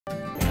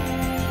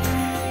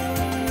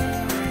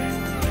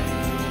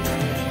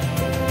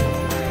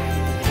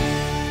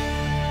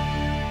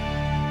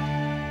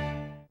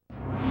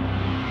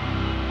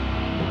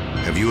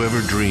you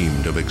ever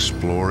dreamed of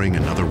exploring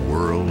another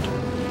world?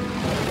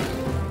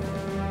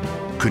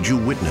 Could you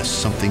witness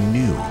something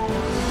new?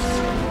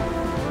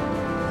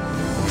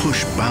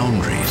 Push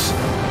boundaries?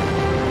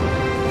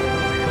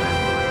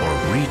 Or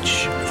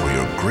reach for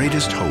your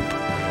greatest hope?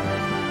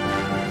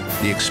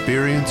 The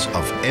experience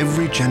of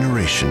every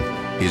generation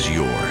is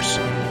yours.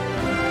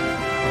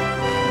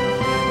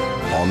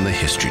 On the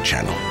History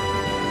Channel,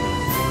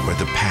 where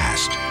the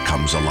past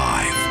comes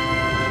alive.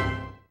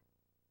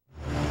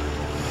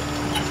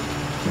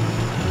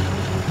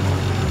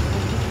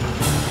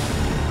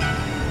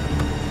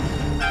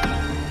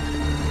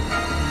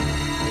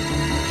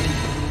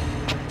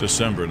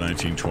 December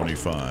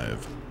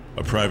 1925,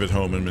 a private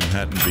home in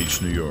Manhattan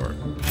Beach, New York.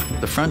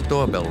 The front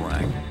doorbell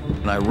rang,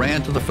 and I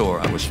ran to the door.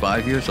 I was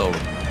 5 years old.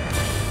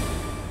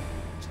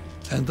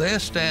 And there,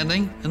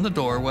 standing in the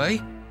doorway,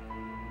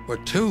 were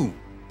two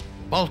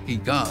bulky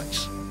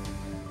guys,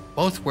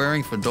 both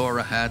wearing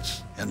fedora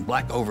hats and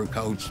black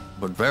overcoats,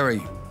 but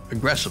very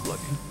aggressive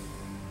looking.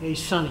 Hey,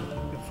 Sonny,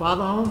 your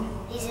father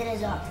home? He's in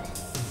his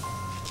office.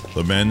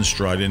 The men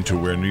stride into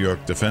where New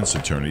York defense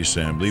attorney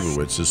Sam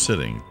Leibowitz is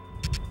sitting.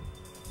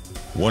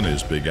 One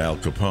is Big Al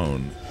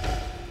Capone,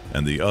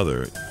 and the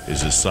other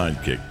is his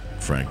sidekick,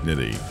 Frank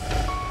Nitti.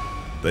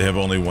 They have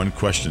only one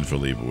question for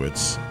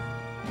Leibowitz.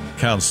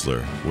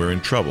 Counselor, we're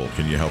in trouble.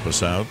 Can you help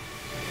us out?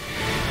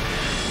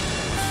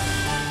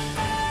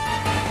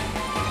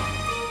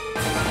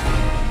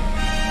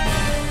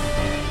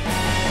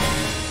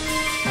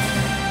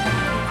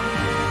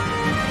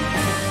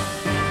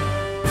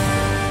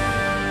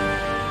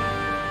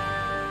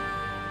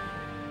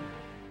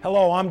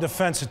 Hello, I'm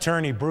defense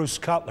attorney Bruce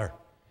Cutler.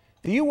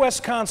 The U.S.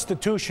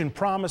 Constitution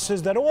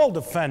promises that all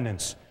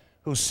defendants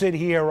who sit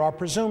here are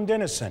presumed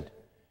innocent,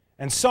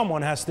 and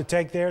someone has to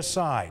take their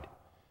side.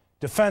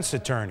 Defense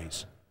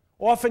attorneys,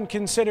 often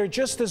considered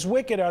just as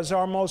wicked as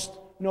our most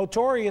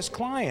notorious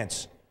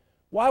clients.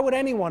 Why would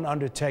anyone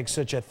undertake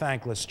such a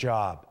thankless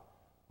job?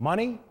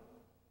 Money?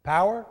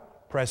 Power?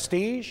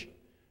 Prestige?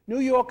 New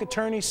York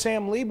attorney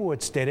Sam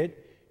Leibowitz did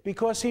it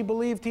because he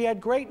believed he had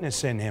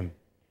greatness in him.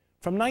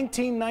 From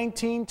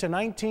 1919 to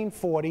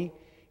 1940,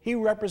 he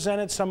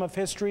represented some of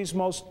history's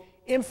most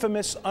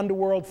infamous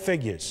underworld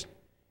figures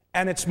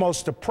and its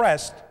most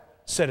oppressed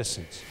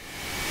citizens.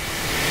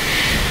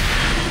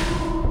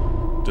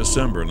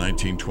 December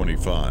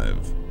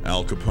 1925.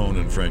 Al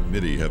Capone and Frank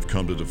Nitti have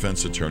come to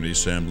defense attorney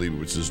Sam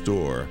Leibowitz's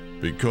door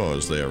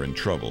because they are in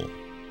trouble.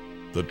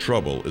 The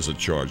trouble is a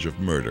charge of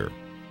murder.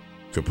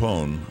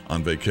 Capone,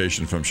 on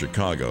vacation from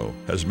Chicago,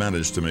 has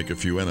managed to make a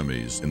few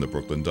enemies in the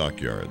Brooklyn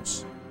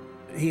dockyards.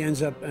 He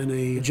ends up in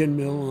a gin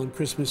mill on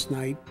Christmas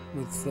night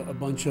with a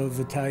bunch of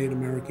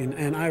Italian-American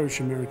and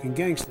Irish-American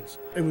gangsters.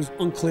 It was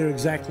unclear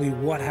exactly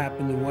what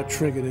happened and what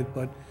triggered it,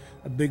 but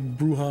a big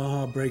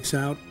brouhaha breaks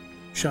out,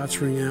 shots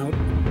ring out,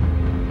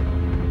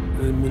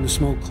 and when the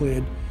smoke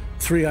cleared,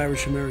 3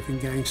 Irish-American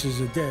gangsters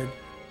are dead.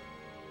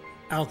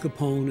 Al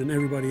Capone and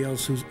everybody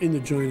else who's in the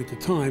joint at the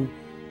time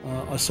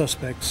are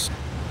suspects.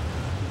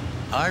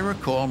 I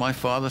recall my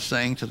father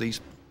saying to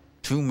these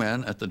two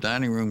men at the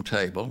dining room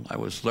table, I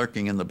was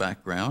lurking in the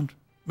background,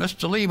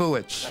 "Mr.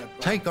 Leibowitz,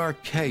 take our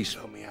case.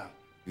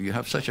 You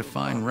have such a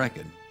fine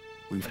record.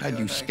 We've had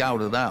you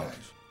scouted out."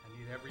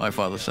 My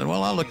father said,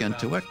 "Well, I'll look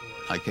into it.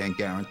 I can't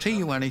guarantee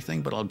you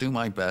anything, but I'll do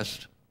my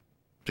best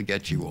to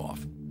get you off."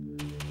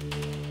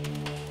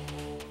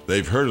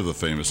 They've heard of the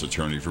famous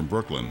attorney from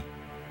Brooklyn.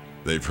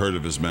 They've heard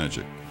of his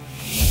magic.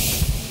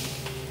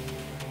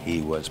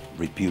 He was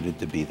reputed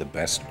to be the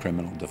best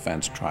criminal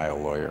defense trial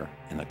lawyer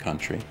in the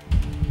country.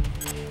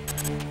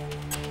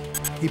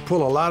 He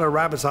pulled a lot of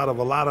rabbits out of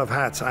a lot of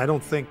hats. I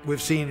don't think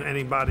we've seen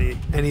anybody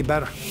any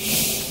better.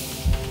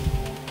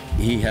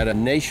 He had a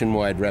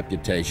nationwide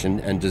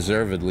reputation, and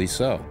deservedly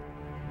so.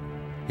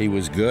 He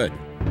was good.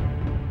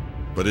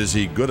 But is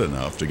he good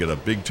enough to get a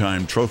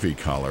big-time trophy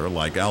collar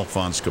like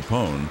Alphonse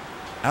Capone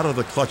out of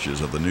the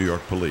clutches of the New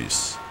York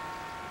police?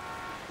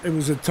 It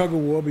was a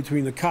tug-of-war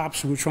between the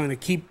cops who were trying to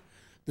keep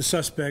the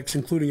suspects,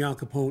 including Al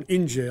Capone,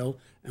 in jail,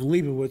 and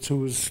Leibowitz, who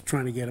was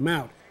trying to get him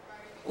out.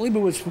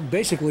 Leibowitz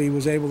basically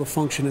was able to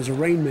function as a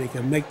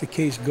rainmaker, make the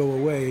case go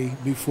away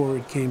before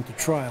it came to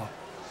trial.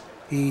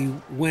 He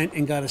went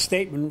and got a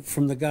statement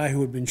from the guy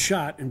who had been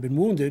shot and been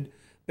wounded,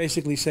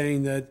 basically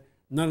saying that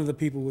none of the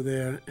people were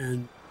there,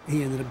 and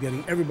he ended up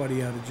getting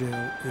everybody out of jail,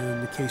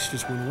 and the case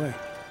just went away.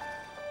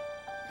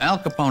 Al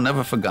Capone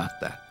never forgot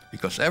that,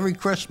 because every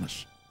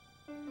Christmas,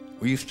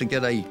 we used to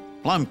get a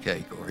plum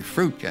cake or a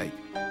fruit cake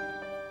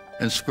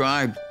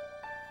inscribed,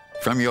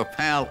 "From your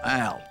pal,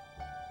 Al."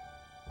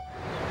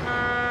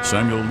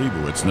 Samuel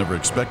Leibowitz never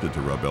expected to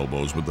rub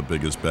elbows with the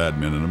biggest bad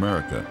men in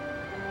America.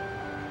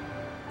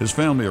 His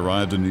family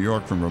arrived in New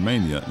York from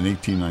Romania in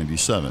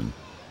 1897,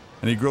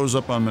 and he grows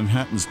up on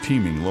Manhattan's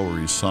teeming Lower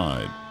East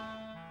Side.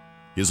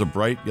 He is a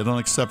bright yet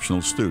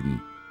unexceptional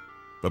student,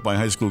 but by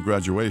high school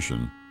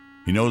graduation,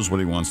 he knows what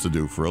he wants to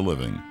do for a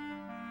living.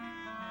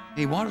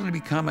 He wanted to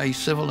become a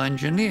civil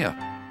engineer,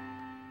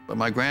 but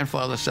my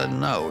grandfather said,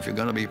 no, if you're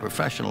going to be a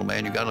professional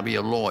man, you've got to be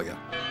a lawyer.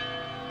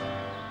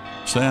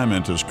 Sam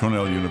enters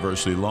Cornell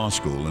University Law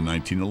School in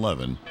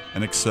 1911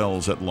 and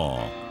excels at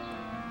law.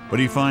 But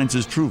he finds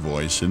his true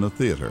voice in the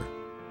theater.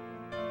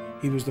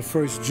 He was the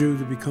first Jew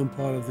to become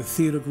part of the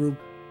theater group,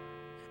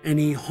 and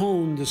he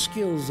honed the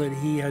skills that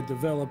he had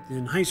developed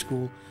in high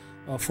school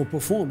for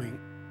performing.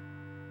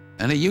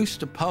 And he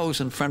used to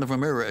pose in front of a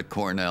mirror at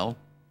Cornell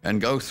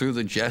and go through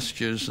the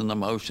gestures and the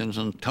motions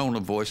and tone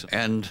of voice,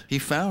 and he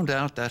found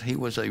out that he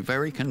was a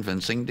very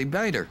convincing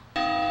debater.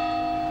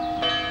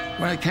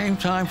 When it came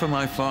time for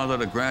my father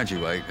to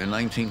graduate in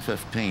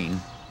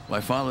 1915,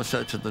 my father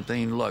said to the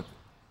dean, look,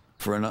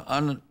 for an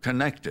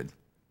unconnected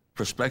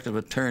prospective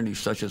attorney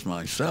such as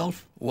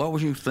myself, what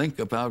would you think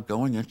about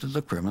going into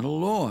the criminal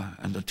law?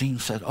 And the dean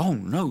said, oh,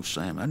 no,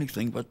 Sam,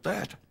 anything but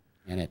that.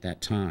 And at that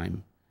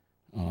time,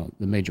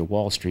 the major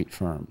Wall Street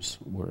firms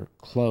were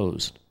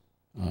closed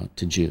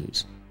to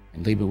Jews.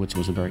 And Leibowitz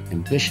was a very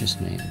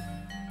ambitious man,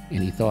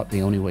 and he thought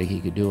the only way he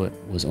could do it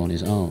was on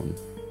his own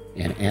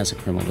and as a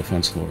criminal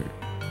defense lawyer.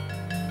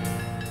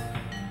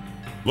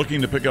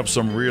 Looking to pick up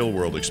some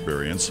real-world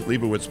experience,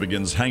 Leibowitz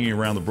begins hanging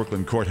around the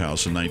Brooklyn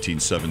courthouse in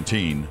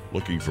 1917,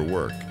 looking for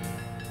work.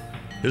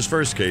 His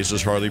first case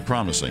is hardly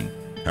promising.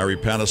 Harry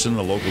Patterson,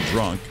 a local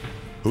drunk,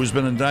 who's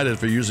been indicted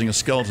for using a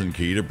skeleton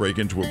key to break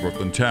into a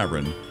Brooklyn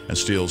tavern and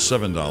steal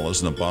 $7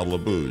 and a bottle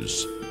of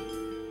booze.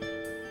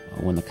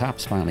 When the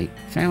cops finally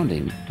found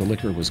him, the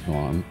liquor was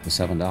gone, the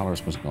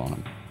 $7 was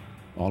gone.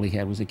 All he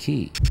had was a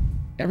key.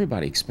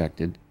 Everybody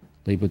expected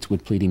Leibowitz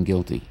would plead him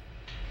guilty.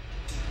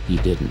 He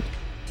didn't.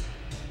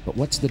 But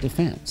what's the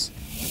defense?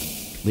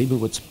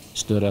 Leibowitz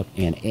stood up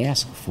and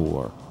asked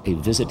for a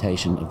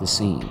visitation of the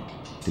scene,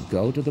 to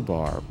go to the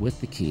bar with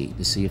the key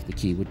to see if the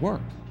key would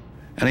work.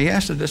 And he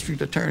asked the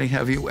district attorney,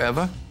 have you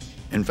ever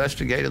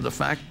investigated the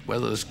fact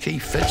whether this key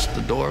fits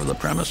the door of the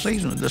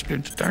premises? And the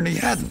district attorney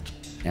hadn't.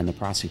 And the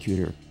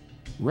prosecutor,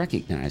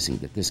 recognizing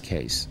that this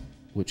case,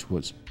 which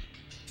was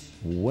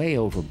way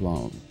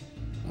overblown,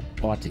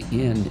 ought to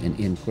end and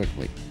end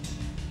quickly,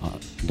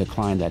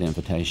 declined that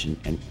invitation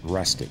and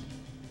rested.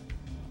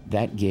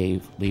 That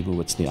gave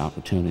Leibowitz the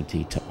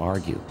opportunity to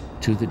argue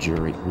to the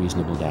jury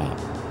reasonable doubt.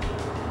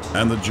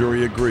 And the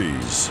jury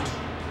agrees.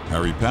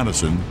 Harry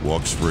Patterson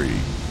walks free.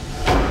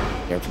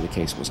 After the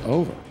case was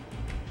over,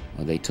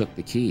 they took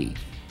the key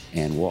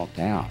and walked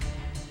out,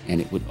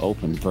 and it would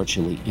open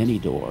virtually any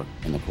door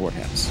in the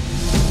courthouse,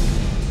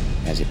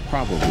 as it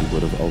probably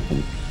would have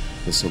opened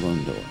the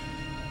saloon door.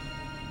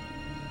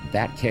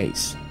 That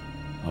case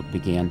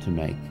began to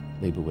make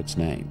Leibowitz's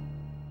name.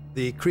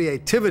 The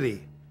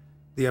creativity,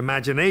 the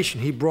imagination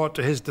he brought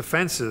to his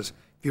defenses,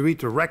 if you read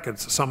the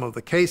records, some of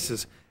the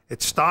cases,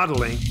 it's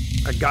startling.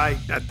 A guy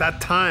at that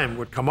time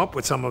would come up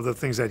with some of the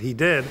things that he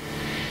did.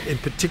 In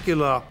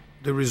particular,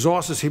 the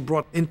resources he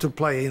brought into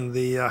play in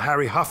the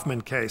Harry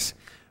Hoffman case,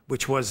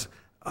 which was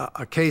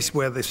a case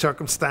where the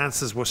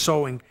circumstances were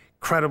so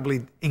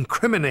incredibly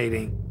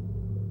incriminating.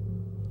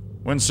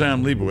 When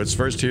Sam Leibowitz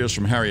first hears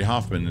from Harry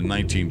Hoffman in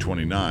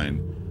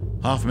 1929,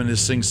 Hoffman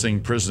is Sing Sing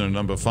prisoner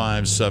number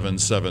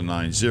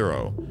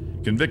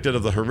 57790, convicted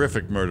of the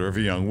horrific murder of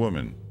a young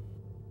woman.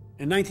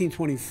 In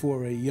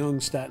 1924, a young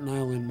Staten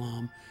Island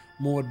mom,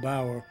 Maud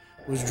Bauer,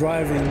 was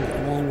driving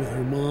along with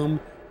her mom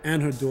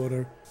and her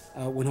daughter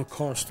when her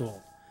car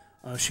stalled.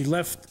 She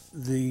left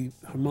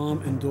her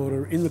mom and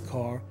daughter in the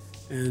car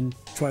and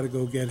tried to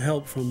go get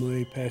help from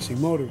a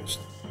passing motorist.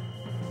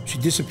 She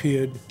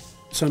disappeared.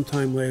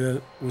 Sometime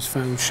later, was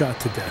found shot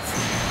to death.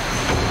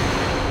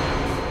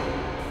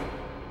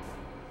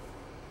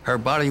 Her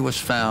body was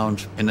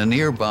found in a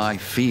nearby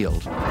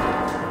field.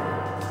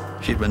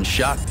 She'd been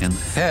shot in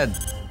the head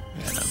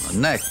and in the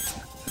neck,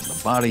 in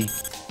the body.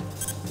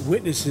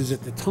 Witnesses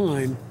at the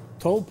time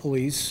told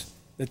police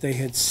that they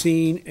had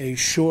seen a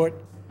short,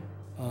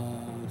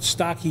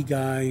 stocky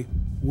guy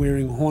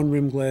wearing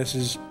horn-rimmed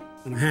glasses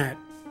and a hat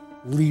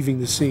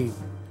leaving the scene.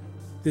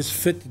 This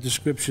fit the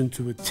description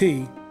to a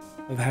T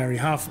of Harry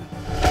Hoffman.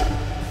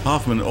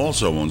 Hoffman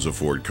also owns a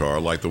Ford car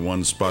like the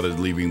one spotted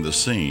leaving the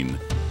scene,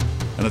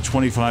 and a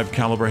 .25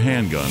 caliber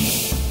handgun,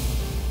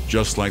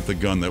 just like the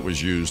gun that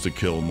was used to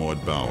kill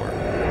Maud Bauer.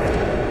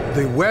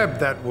 The web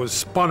that was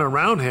spun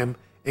around him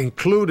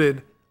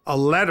included a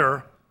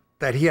letter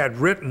that he had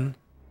written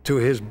to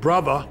his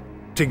brother,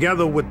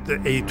 together with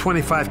a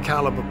 .25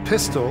 caliber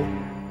pistol,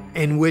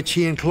 in which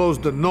he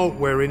enclosed a note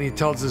wherein he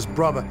tells his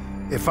brother,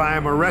 if I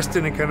am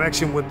arrested in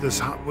connection with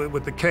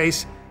the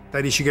case,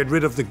 that he should get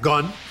rid of the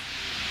gun.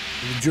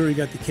 The jury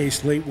got the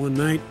case late one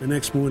night. The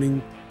next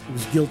morning, he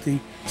was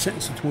guilty,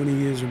 sentenced to 20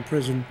 years in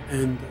prison,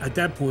 and at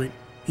that point,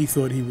 he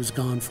thought he was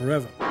gone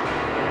forever.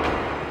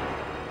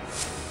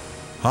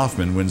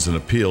 Hoffman wins an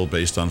appeal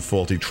based on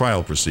faulty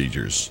trial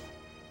procedures.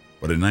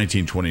 But in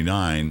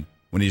 1929,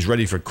 when he's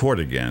ready for court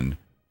again,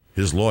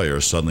 his lawyer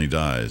suddenly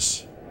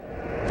dies.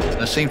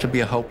 There seemed to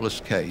be a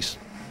hopeless case.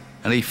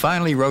 And he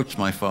finally wrote to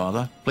my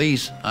father,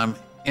 please, I'm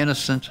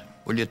innocent,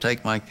 will you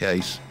take my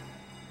case?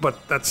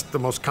 But that's the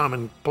most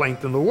common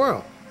complaint in the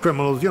world.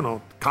 Criminals,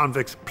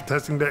 convicts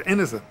protesting they're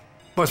innocent.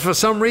 But for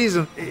some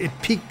reason, it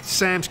piqued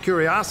Sam's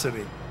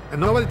curiosity.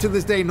 And nobody to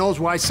this day knows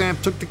why Sam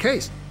took the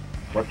case.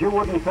 But you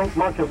wouldn't think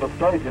much of the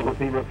surgeon if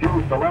he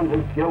refused to lend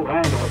his skilled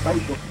hand to a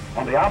patient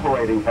on the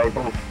operating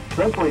table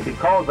simply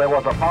because there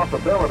was a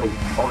possibility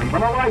or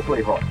even a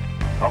likelihood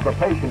of the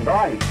patient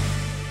dying.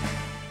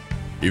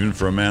 Even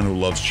for a man who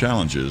loves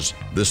challenges,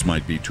 this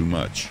might be too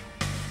much.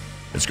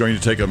 It's going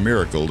to take a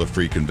miracle to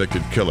free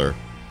convicted killer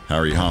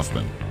Harry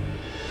Hoffman.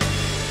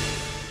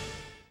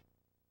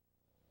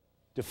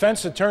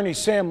 Defense attorney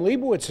Sam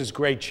Leibowitz's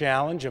great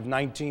challenge of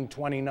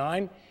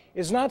 1929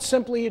 is not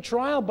simply a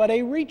trial, but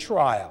a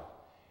retrial,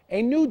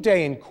 a new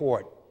day in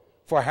court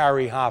for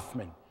Harry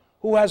Hoffman,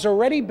 who has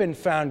already been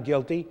found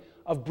guilty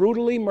of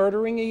brutally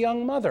murdering a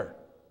young mother.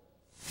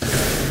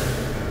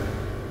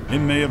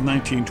 In May of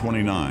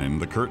 1929,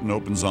 the curtain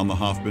opens on the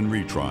Hoffman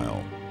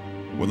retrial.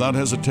 Without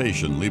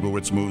hesitation,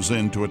 Leibowitz moves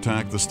in to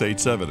attack the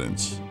state's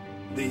evidence.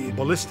 The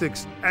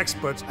ballistics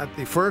experts at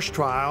the first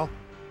trial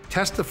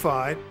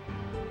testified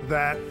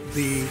that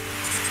the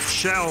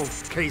shell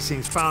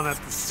casings found at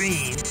the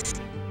scene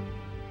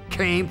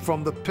came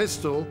from the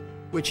pistol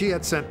which he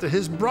had sent to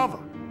his brother.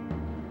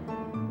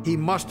 He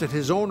mustered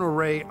his own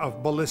array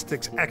of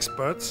ballistics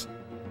experts,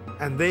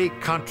 and they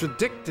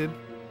contradicted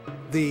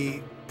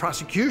the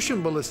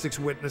prosecution ballistics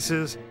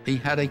witnesses. He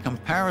had a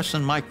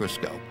comparison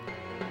microscope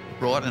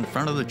brought in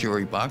front of the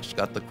jury box,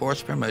 got the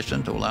court's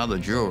permission to allow the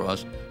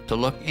jurors to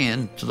look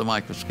into the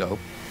microscope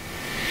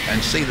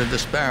and see the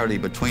disparity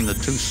between the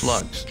two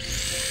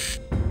slugs.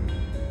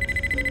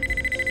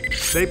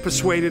 They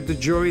persuaded the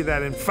jury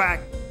that, in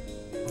fact,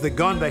 the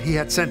gun that he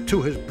had sent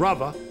to his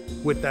brother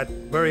with that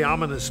very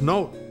ominous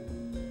note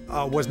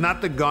was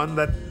not the gun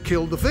that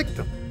killed the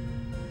victim.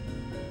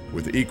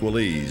 With equal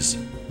ease,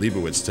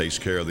 Leibowitz takes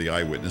care of the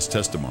eyewitness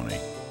testimony.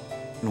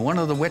 One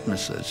of the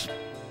witnesses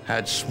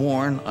had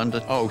sworn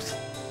under oath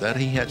that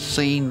he had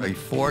seen a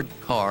Ford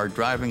car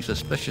driving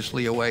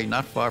suspiciously away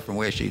not far from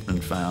where she'd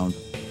been found.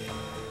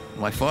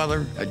 My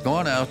father had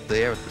gone out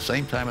there at the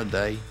same time of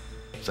day,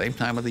 same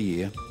time of the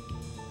year,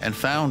 and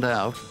found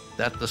out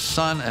that the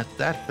sun at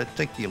that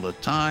particular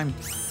time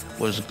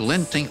was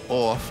glinting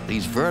off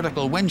these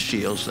vertical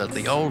windshields that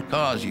the old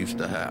cars used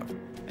to have.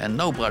 And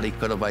nobody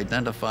could have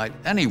identified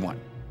anyone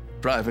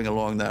driving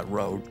along that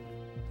road.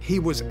 He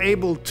was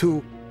able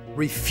to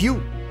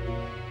refute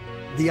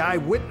the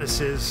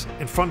eyewitnesses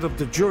in front of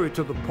the jury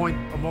to the point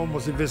of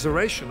almost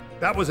evisceration.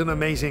 That was an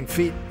amazing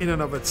feat in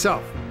and of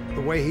itself,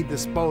 the way he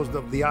disposed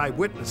of the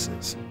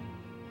eyewitnesses.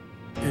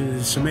 And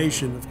his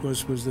summation, of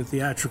course, was the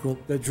theatrical,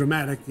 the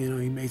dramatic. You know,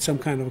 he made some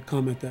kind of a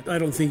comment that I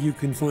don't think you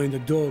can find a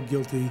dog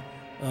guilty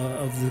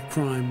of the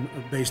crime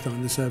based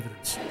on this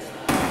evidence.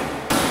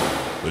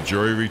 The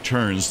jury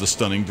returns the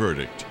stunning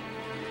verdict: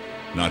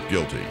 not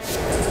guilty.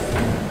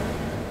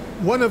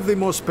 One of the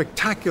most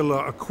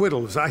spectacular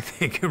acquittals, I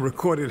think, in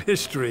recorded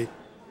history.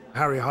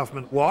 Harry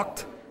Hoffman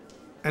walked,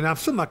 and I'm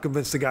still not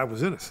convinced the guy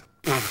was innocent.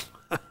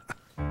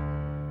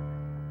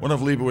 One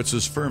of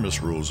Leibowitz's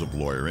firmest rules of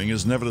lawyering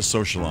is never to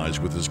socialize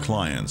with his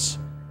clients.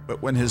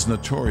 But when his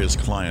notorious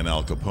client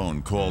Al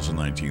Capone calls in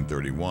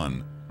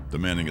 1931,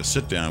 demanding a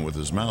sit-down with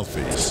his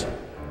mouthpiece,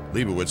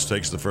 Leibowitz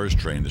takes the first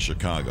train to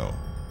Chicago.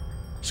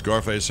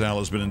 Scarface Al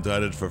has been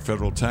indicted for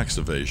federal tax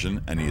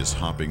evasion, and he is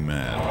hopping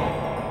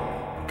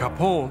mad.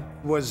 Capone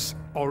was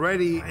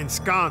already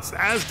ensconced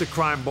as the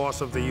crime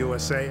boss of the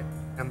USA,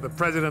 and the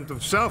president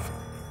himself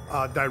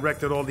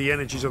directed all the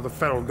energies of the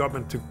federal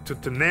government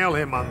to nail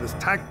him on this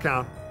tax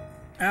count.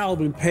 Al had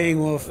been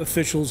paying off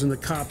officials and the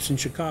cops in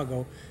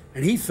Chicago,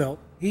 and he felt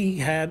he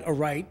had a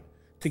right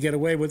to get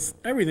away with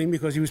everything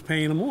because he was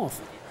paying them off.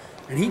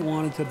 And he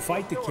wanted to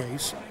fight the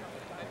case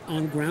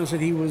on grounds that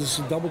he was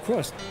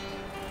double-crossed.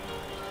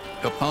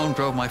 Capone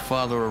drove my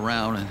father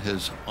around in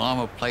his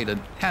armor-plated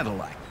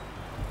Cadillac.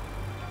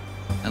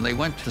 And they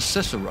went to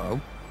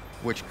Cicero,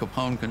 which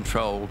Capone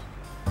controlled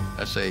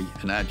as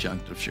an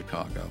adjunct of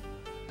Chicago.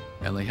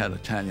 And they had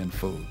Italian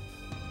food.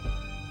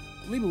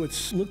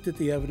 Leibowitz looked at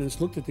the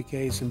evidence, looked at the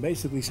case, and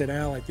basically said,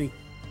 Al, I think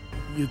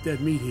you're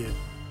dead meat here.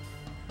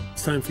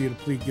 It's time for you to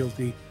plead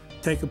guilty,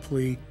 take a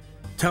plea,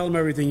 tell them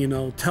everything you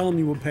know, tell them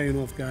you were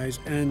paying off guys,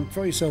 and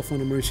throw yourself on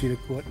the mercy of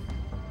the court.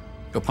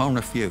 Capone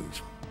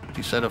refused.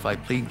 He said if I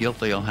plead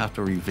guilty, I'll have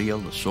to reveal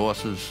the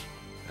sources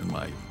and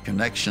my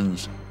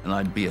connections, and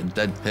I'd be a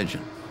dead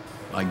pigeon.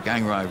 My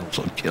gang rivals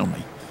would kill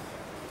me.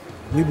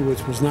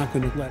 Leibowitz was not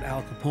going to let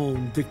Al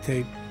Capone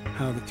dictate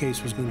how the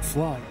case was going to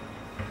fly.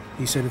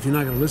 He said, if you're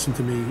not going to listen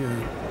to me,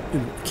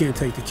 you can't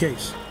take the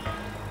case.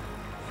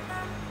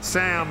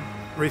 Sam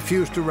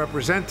refused to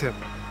represent him.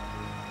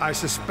 I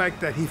suspect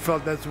that he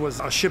felt that was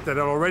a ship that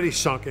had already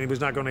sunk and he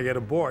was not going to get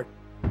aboard.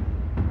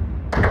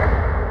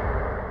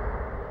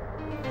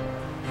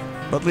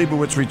 But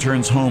Leibowitz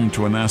returns home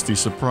to a nasty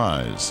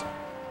surprise.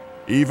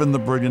 Even the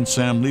brilliant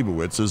Sam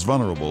Leibowitz is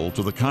vulnerable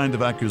to the kind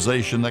of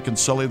accusation that can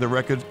sully the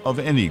record of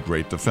any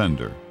great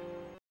defender.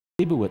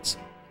 Leibowitz,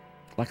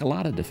 like a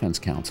lot of defense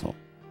counsel,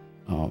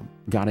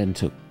 got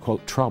into,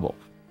 quote, trouble.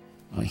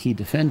 He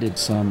defended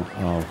some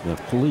of the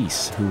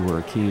police who were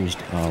accused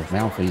of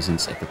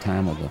malfeasance at the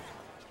time of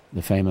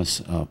the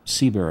famous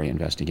Seabury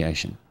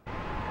investigation.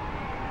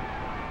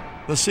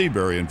 The The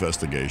Seabury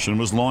investigation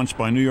was launched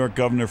by New York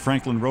Governor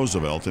Franklin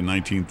Roosevelt in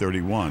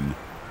 1931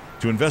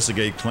 to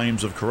investigate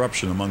claims of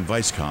corruption among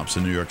vice cops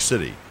in New York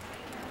City.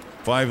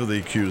 5 of the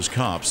accused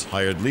cops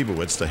hired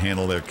Leibowitz to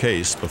handle their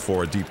case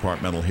before a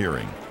departmental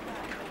hearing.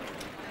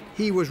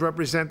 He was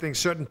representing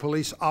certain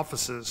police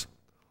officers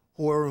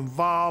who were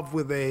involved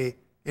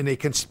in a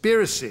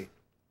conspiracy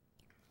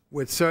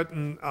with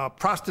certain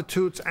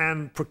prostitutes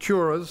and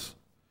procurers,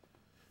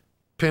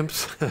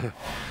 pimps,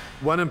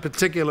 one in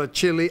particular,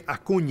 Chili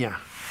Acuña.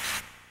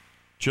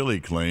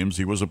 Chili claims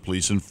he was a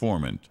police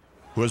informant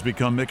who has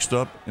become mixed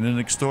up in an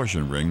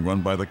extortion ring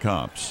run by the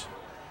cops.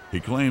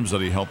 He claims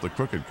that he helped the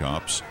crooked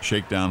cops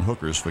shake down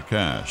hookers for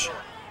cash.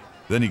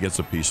 Then he gets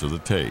a piece of the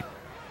take.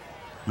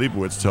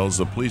 Leibowitz tells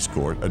the police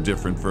court a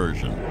different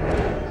version.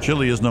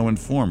 Chili is no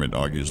informant,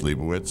 argues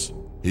Leibowitz.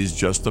 He's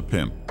just a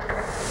pimp,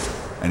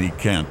 and he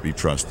can't be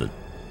trusted.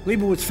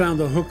 Leibowitz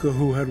found a hooker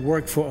who had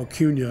worked for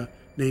Acuña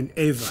named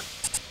Ava.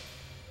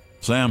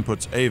 Sam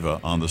puts Ava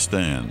on the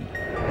stand.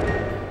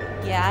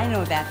 Yeah, I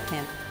know that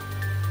pimp.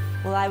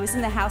 Well, I was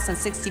in the house on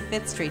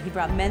 65th Street. He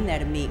brought men there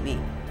to meet me.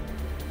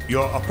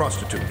 You're a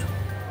prostitute?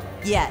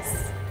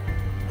 Yes.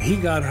 He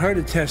got her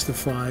to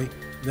testify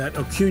that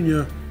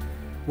Acuña,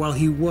 while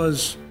he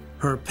was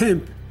her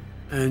pimp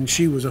and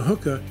she was a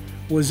hooker,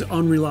 was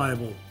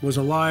unreliable, was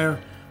a liar,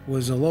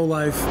 was a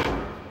lowlife.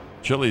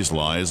 Chili's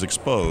lie is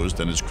exposed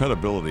and his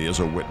credibility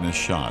as a witness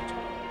shot.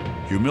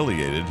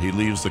 Humiliated, he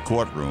leaves the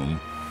courtroom,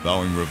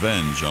 vowing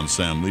revenge on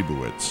Sam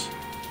Leibowitz.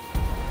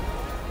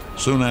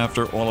 Soon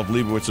after, all of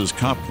Leibowitz's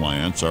cop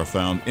clients are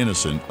found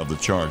innocent of the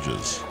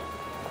charges.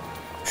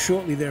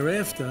 Shortly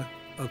thereafter,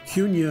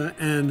 Acuña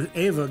and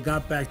Ava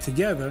got back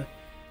together,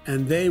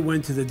 and they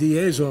went to the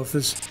DA's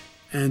office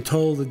and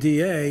told the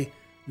DA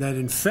that,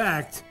 in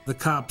fact, the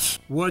cops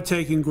were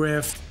taking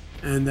graft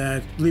and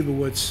that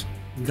Leibowitz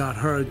got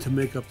her to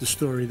make up the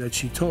story that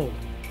she told.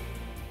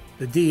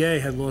 The DA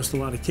had lost a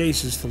lot of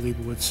cases to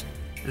Leibowitz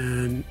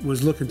and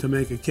was looking to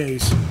make a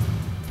case.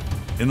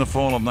 In the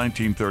fall of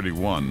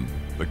 1931,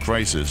 the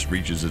crisis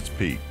reaches its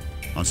peak.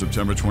 On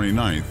September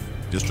 29th,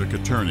 District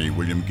Attorney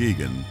William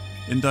Geoghegan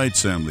indicts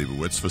Sam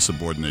Leibowitz for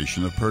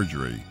subordination of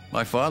perjury.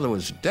 My father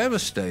was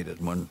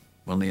devastated when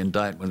the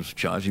indictment was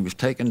charged. He was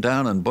taken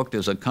down and booked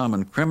as a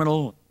common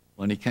criminal.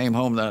 When he came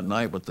home that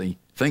night with the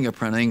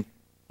fingerprinting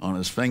on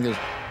his fingers.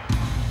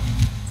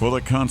 For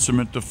the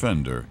consummate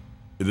defender,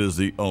 it is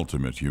the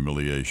ultimate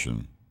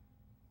humiliation.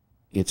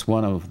 It's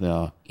one of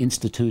the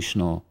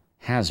institutional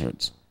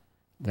hazards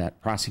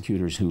that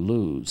prosecutors who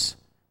lose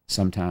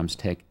sometimes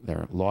take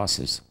their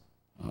losses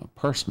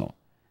personal,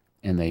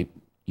 and they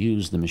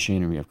use the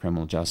machinery of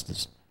criminal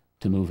justice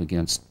to move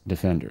against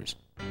defenders.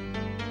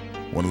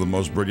 One of the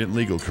most brilliant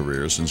legal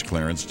careers since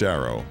Clarence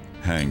Darrow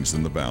hangs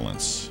in the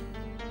balance.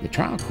 The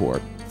trial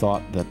court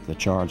thought that the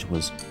charge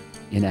was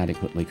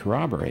inadequately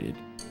corroborated.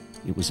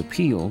 It was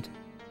appealed.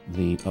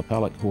 The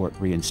appellate court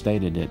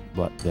reinstated it,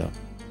 but the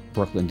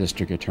Brooklyn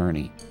district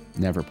attorney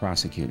never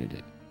prosecuted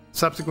it.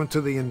 Subsequent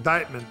to the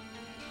indictment,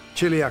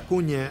 Chili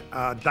Acuña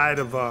died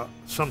of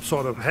some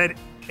sort of head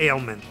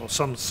ailment or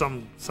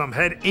some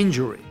head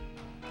injury,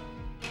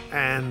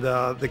 and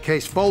the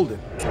case folded.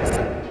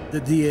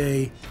 The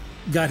DA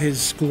got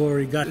his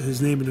glory, got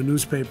his name in the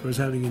newspaper as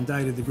having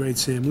indicted the great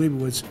Sam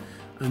Leibowitz,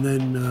 and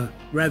then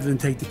rather than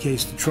take the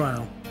case to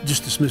trial,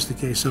 just dismissed the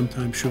case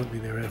sometime shortly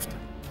thereafter.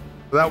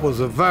 That was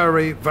a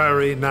very,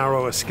 very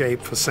narrow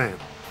escape for Sam.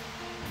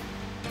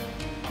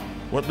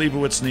 What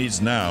Leibowitz needs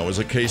now is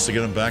a case to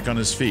get him back on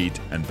his feet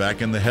and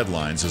back in the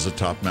headlines as a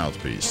top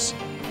mouthpiece.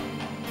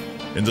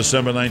 In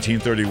December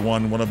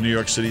 1931, one of New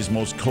York City's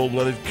most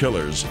cold-blooded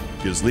killers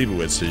gives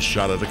Leibowitz his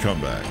shot at a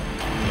comeback.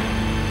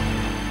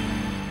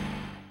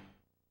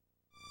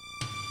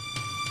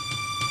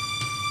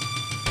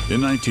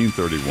 In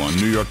 1931,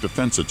 New York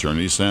defense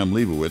attorney Sam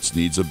Leibowitz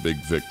needs a big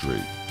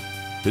victory.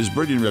 His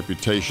brilliant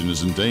reputation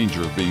is in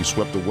danger of being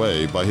swept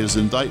away by his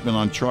indictment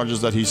on charges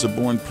that he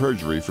suborned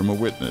perjury from a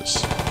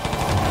witness.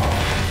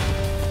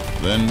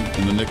 Then,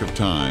 in the nick of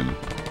time,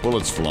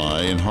 bullets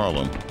fly in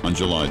Harlem on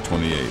July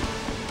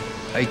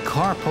 28th. A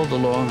car pulled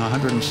along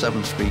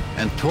 107th Street,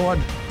 and toward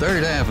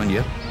 3rd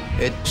Avenue,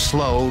 it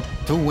slowed.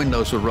 2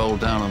 windows were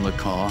rolled down on the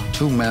car.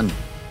 2 men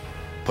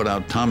put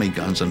out Tommy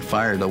guns and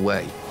fired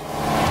away.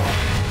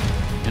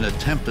 An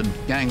attempted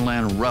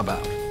gangland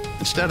rub-out.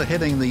 Instead of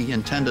hitting the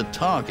intended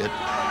target,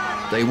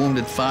 they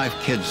wounded 5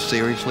 kids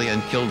seriously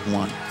and killed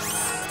 1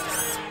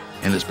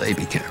 in his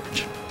baby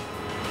carriage.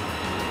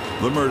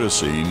 The murder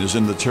scene is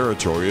in the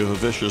territory of a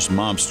vicious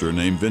mobster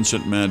named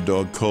Vincent Mad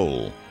Dog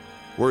Cole.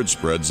 Word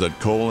spreads that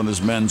Cole and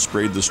his men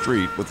sprayed the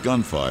street with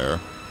gunfire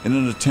in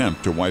an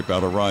attempt to wipe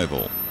out a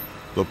rival.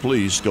 The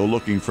police go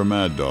looking for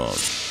Mad Dog.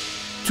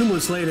 2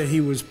 months later, he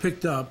was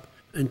picked up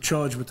and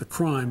charged with the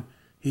crime.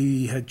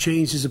 He had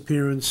changed his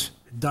appearance,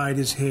 dyed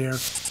his hair.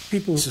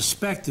 People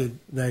suspected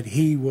that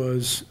he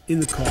was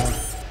in the car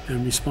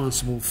and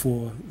responsible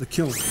for the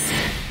killing.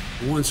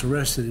 Once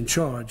arrested and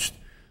charged,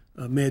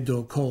 Mad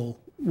Dog Cole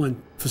went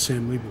for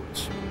Sam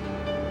Leibowitz.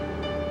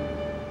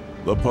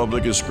 The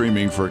public is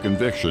screaming for a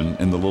conviction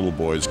in the little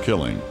boy's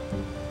killing,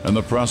 and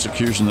the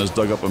prosecution has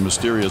dug up a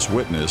mysterious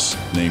witness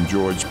named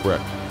George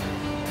Brecht.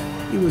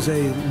 He was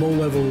a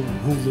low-level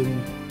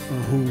hoodlum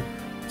who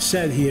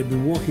said he had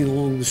been walking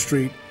along the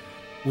street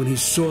when he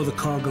saw the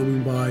car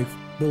going by,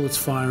 bullets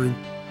firing,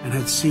 and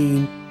had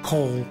seen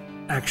Cole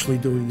actually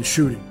doing the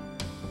shooting.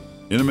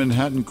 In a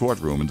Manhattan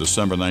courtroom in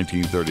December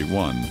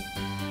 1931,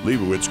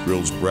 Leibowitz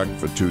grills Brecht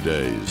for 2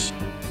 days.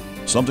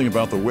 Something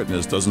about the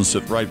witness doesn't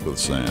sit right with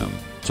Sam,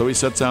 so he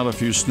sets out a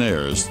few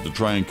snares to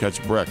try and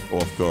catch Brecht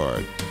off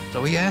guard.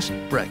 So he asked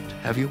Brecht,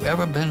 "Have you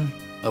ever been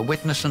a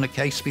witness in a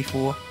case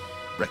before?"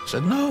 Brecht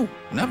said, "No,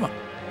 never."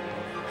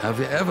 "Have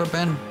you ever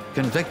been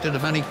convicted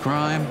of any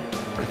crime?"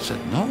 Brecht said,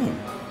 "No."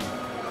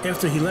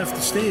 After he left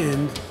the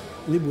stand,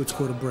 Leibowitz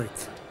caught a break.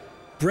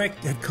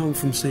 Brecht had come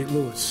from St.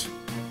 Louis.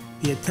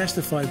 He had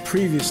testified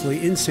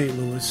previously in St.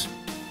 Louis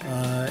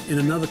in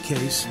another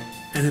case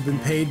and had been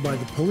paid by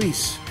the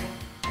police.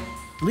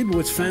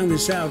 Leibowitz found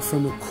this out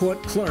from a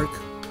court clerk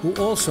who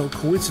also,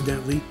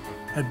 coincidentally,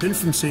 had been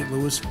from St.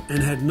 Louis and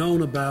had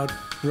known about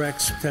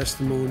Brecht's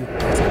testimony.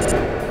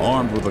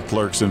 Armed with the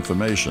clerk's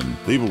information,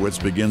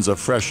 Leibowitz begins a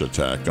fresh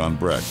attack on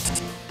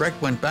Brecht. Brecht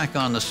went back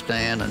on the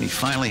stand and he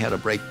finally had to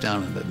break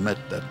down and admit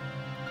that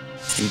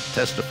he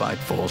testified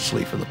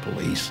falsely for the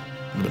police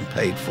and been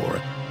paid for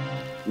it.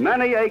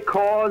 Many a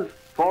cause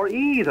for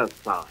either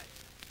side,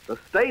 the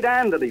state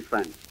and the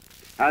defense,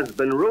 has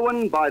been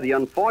ruined by the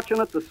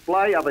unfortunate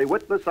display of a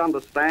witness on the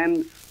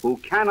stand who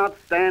cannot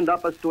stand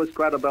up as to his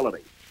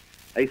credibility.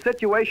 A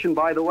situation,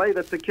 by the way,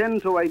 that's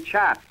akin to a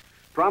chap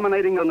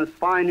promenading in his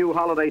fine new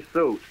holiday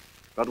suit,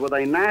 but with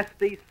a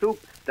nasty soup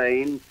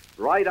stain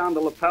right on the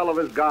lapel of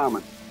his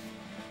garment.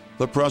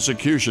 The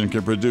prosecution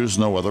can produce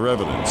no other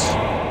evidence.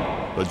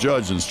 The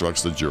judge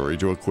instructs the jury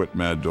to acquit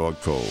Mad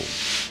Dog Cole.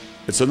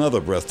 It's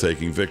another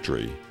breathtaking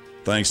victory,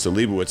 thanks to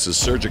Leibowitz's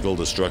surgical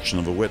destruction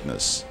of a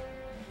witness,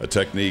 a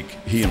technique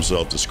he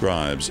himself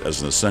describes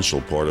as an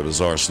essential part of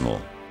his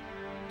arsenal.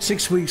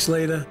 6 weeks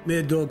later,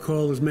 Mad Dog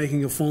Cole is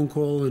making a phone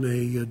call in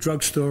a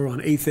drugstore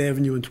on 8th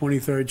Avenue and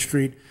 23rd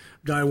Street.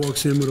 Guy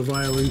walks in with a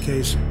violin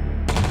case,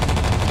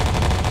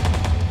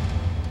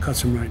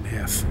 cuts him right in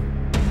half.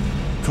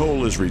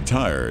 Cole is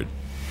retired,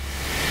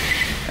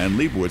 and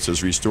Leibowitz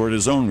has restored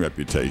his own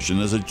reputation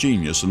as a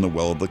genius in the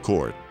well of the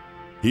court.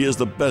 He is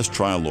the best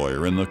trial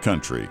lawyer in the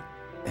country.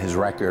 His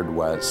record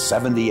was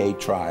 78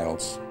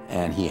 trials,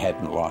 and he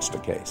hadn't lost a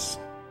case.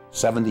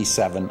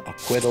 77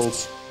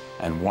 acquittals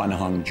and 1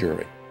 hung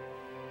jury.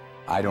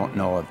 I don't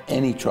know of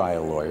any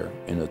trial lawyer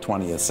in the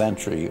 20th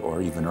century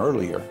or even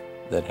earlier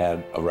that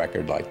had a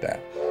record like that.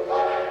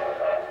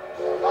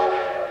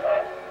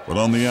 But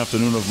on the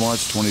afternoon of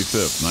March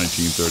 25,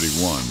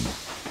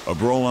 1931, a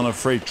brawl on a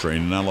freight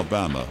train in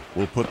Alabama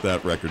will put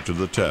that record to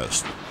the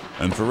test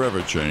and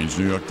forever change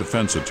New York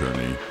defense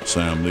attorney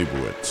Sam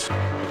Leibowitz.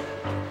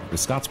 The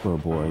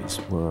Scottsboro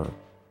boys were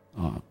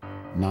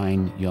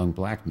 9 young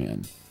black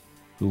men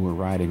who were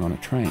riding on a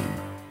train.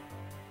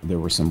 There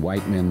were some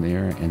white men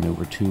there, and there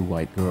were 2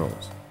 white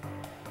girls.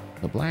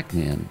 The black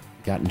men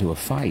got into a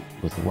fight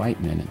with the white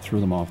men and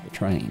threw them off the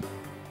train.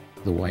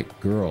 The white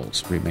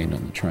girls remained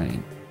on the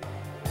train.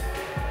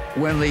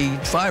 When the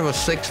 5 or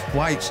 6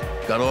 whites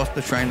got off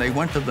the train, they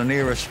went to the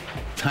nearest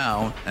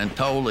town and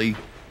told the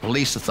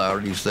police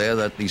authorities there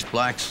that these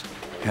blacks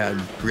had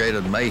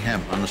created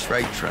mayhem on the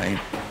freight train.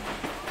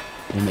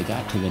 When they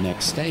got to the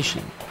next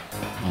station,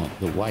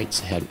 the whites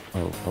had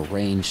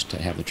arranged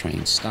to have the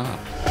train stop,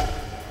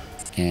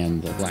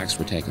 and the blacks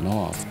were taken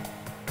off,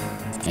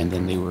 and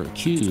then they were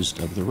accused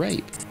of the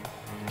rape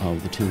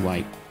of the 2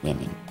 white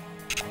women.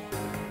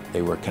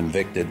 They were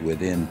convicted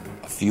within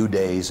a few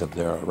days of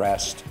their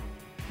arrest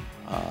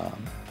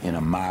in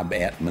a mob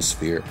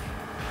atmosphere.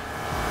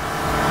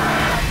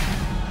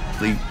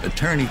 The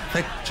attorney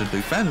picked to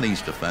defend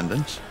these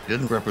defendants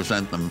didn't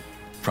represent them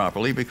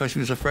properly because he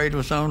was afraid of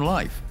his own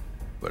life.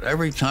 But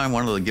every time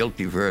one of the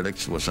guilty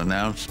verdicts was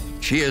announced,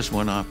 cheers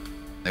went up.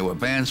 There were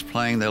bands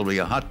playing, "There'll be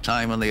a hot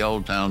time in the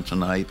old town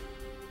tonight."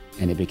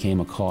 And it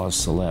became a cause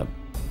célèbre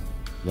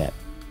that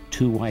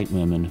 2 white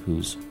women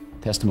whose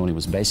testimony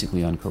was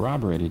basically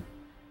uncorroborated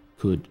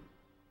could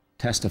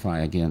testify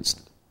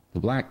against the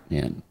black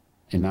men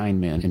and 9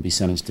 men and be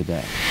sentenced to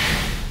death.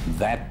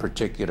 That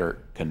particular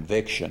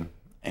conviction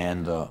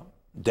and the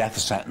death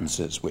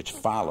sentences which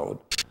followed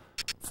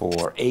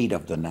for 8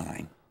 of the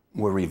 9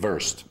 were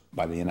reversed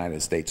by the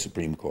United States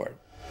Supreme Court.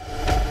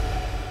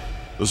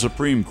 The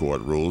Supreme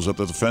Court rules that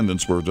the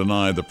defendants were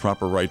denied the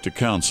proper right to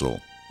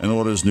counsel and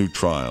orders new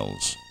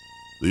trials.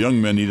 The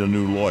young men need a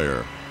new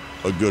lawyer,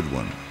 a good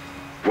one.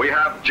 We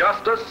have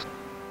justice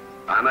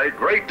and a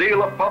great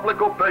deal of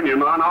public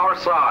opinion on our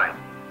side.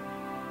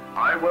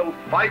 I will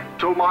fight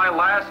to my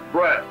last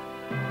breath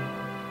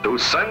to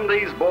send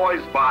these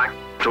boys back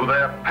to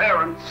their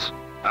parents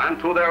and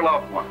to their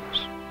loved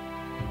ones.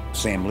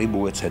 Sam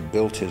Leibowitz had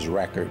built his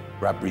record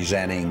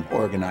representing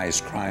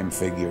organized crime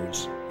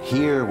figures.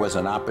 Here was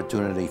an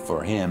opportunity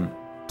for him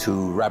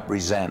to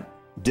represent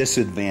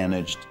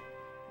disadvantaged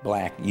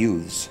black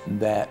youths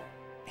that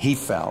he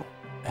felt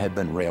had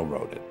been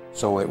railroaded.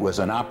 So it was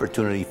an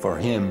opportunity for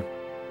him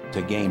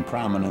to gain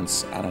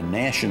prominence on a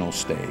national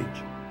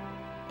stage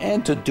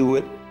and to do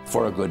it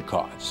for a good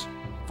cause,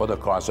 for the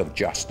cause of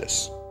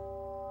justice.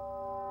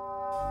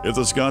 If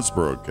the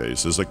Scottsboro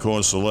case is a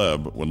cause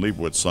célèbre when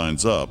Leibowitz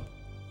signs up,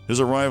 his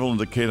arrival in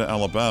Decatur,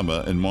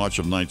 Alabama in March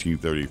of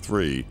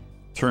 1933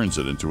 turns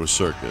it into a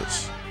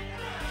circus.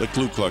 The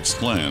Ku Klux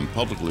Klan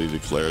publicly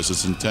declares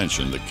its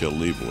intention to kill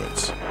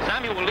Leibowitz.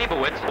 Samuel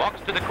Leibowitz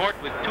walks to the court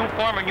with 2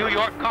 former New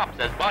York cops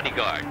as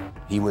bodyguards.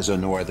 He was a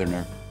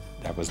Northerner.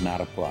 That was not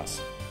a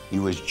plus. He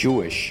was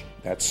Jewish.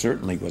 That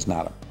certainly was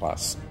not a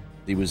plus.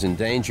 He was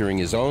endangering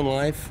his own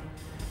life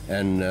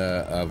and,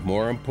 of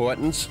more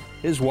importance,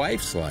 his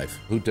wife's life,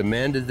 who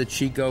demanded that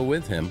she go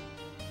with him.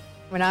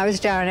 When I was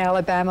down in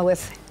Alabama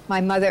with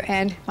my mother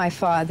and my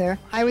father,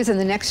 I was in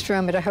the next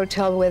room at a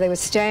hotel where they were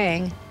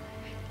staying,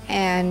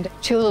 and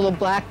 2 little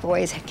black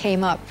boys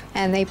came up,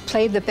 and they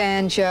played the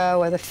banjo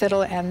or the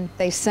fiddle, and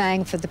they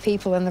sang for the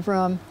people in the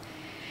room.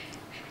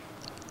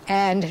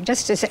 And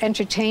just as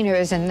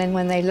entertainers, and then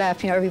when they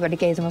left, you know, everybody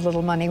gave them a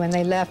little money. When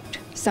they left,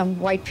 some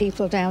white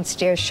people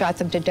downstairs shot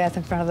them to death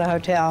in front of the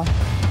hotel.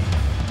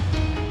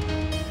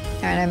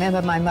 And I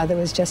remember my mother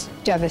was just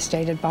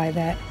devastated by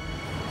that.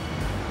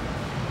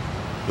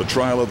 The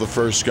trial of the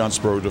first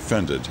Scottsboro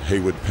defendant,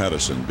 Haywood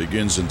Patterson,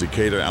 begins in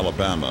Decatur,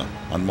 Alabama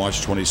on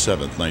March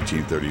 27,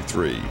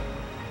 1933.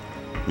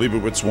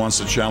 Leibowitz wants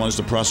to challenge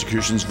the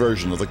prosecution's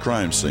version of the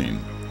crime scene.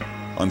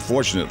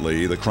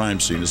 Unfortunately, the crime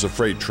scene is a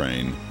freight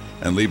train,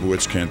 and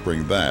Leibowitz can't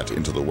bring that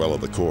into the well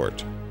of the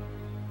court.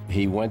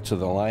 He went to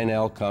the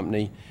Lionel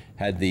Company,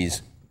 had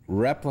these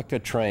replica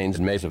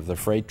trains made of the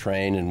freight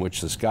train in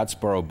which the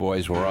Scottsboro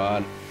boys were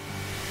on.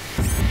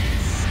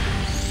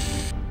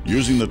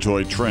 Using the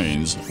toy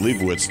trains,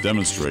 Leibowitz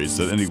demonstrates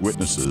that any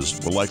witnesses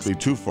were likely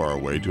too far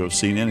away to have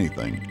seen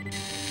anything.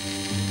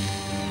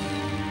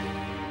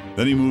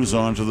 Then he moves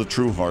on to the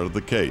true heart of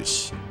the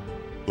case,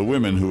 the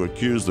women who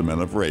accused the men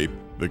of rape,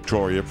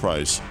 Victoria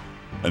Price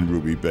and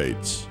Ruby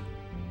Bates.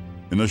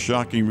 In a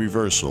shocking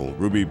reversal,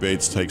 Ruby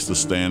Bates takes the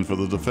stand for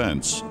the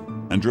defense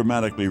and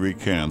dramatically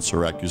recants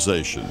her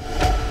accusation.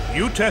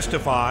 You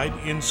testified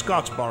in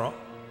Scottsboro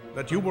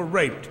that you were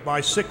raped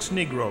by 6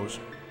 Negroes.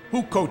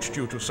 Who coached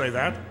you to say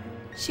that?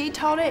 She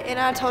told it, and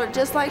I told it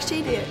just like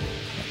she did.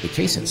 The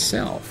case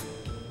itself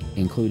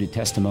included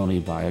testimony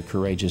by a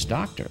courageous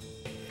doctor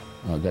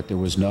that there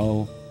was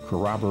no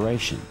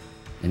corroboration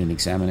in an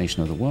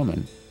examination of the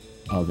woman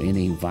of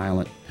any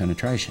violent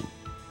penetration.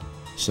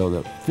 So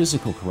the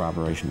physical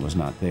corroboration was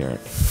not there.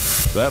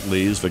 That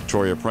leaves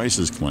Victoria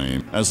Price's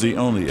claim as the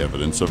only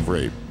evidence of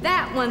rape.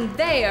 That one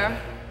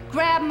there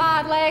grabbed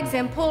my legs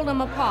and pulled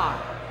them apart.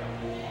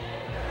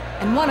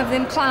 And one of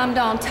them climbed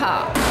on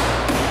top.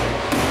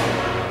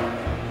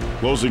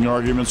 Closing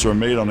arguments are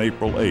made on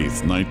April 8,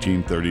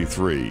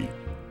 1933.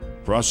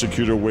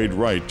 Prosecutor Wade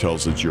Wright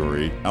tells the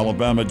jury,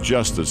 Alabama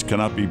justice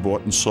cannot be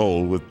bought and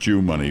sold with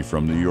Jew money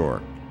from New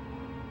York.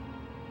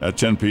 At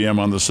 10 p.m.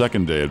 on the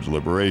second day of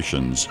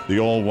deliberations, the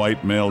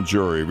all-white male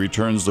jury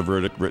returns the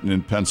verdict written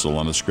in pencil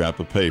on a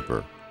scrap of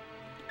paper.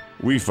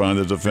 We find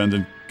the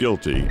defendant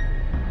guilty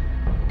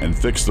and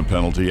fix the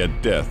penalty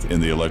at death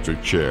in the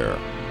electric chair.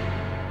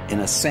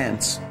 In a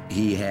sense,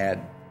 he had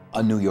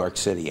a New York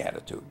City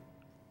attitude.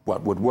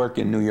 What would work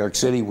in New York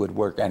City would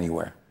work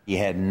anywhere. He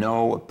had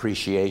no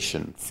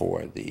appreciation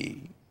for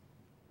the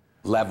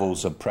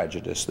levels of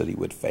prejudice that he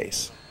would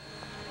face.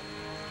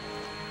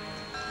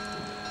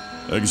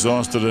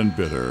 Exhausted and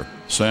bitter,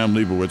 Sam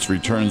Leibowitz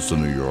returns to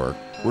New York,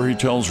 where he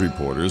tells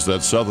reporters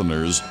that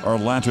Southerners are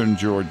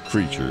lantern-jawed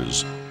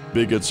creatures,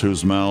 bigots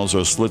whose mouths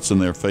are slits in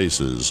their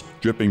faces,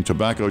 dripping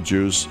tobacco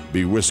juice,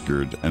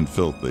 bewhiskered and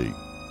filthy.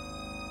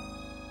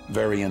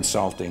 Very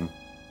insulting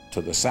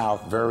to the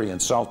South, very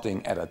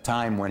insulting at a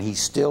time when he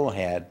still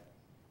had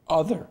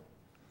other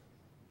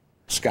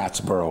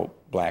Scottsboro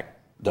black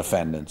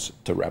defendants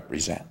to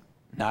represent.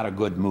 Not a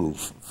good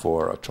move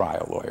for a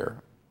trial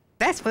lawyer.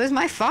 That was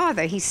my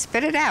father. He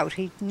spit it out.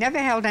 He never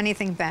held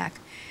anything back.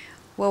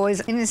 What was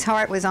in his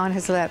heart was on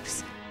his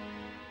lips.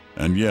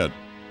 And yet,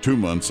 2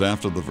 months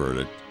after the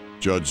verdict,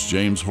 Judge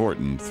James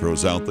Horton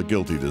throws out the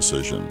guilty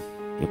decision.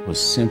 It was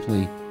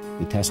simply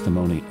the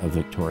testimony of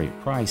Victoria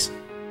Price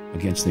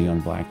against the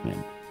young black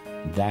men.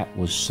 That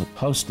was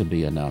supposed to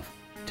be enough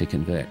to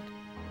convict.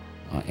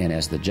 And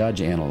as the judge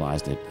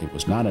analyzed it, it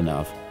was not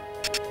enough,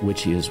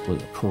 which was a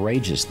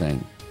courageous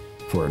thing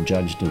for a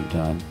judge to have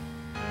done.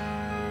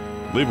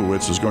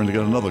 Leibowitz is going to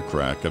get another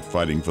crack at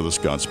fighting for the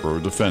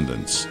Scottsboro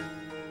defendants.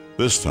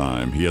 This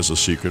time, he has a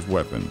secret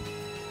weapon,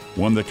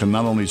 one that can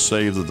not only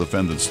save the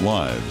defendants'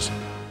 lives,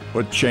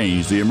 but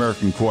change the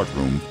American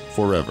courtroom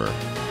forever.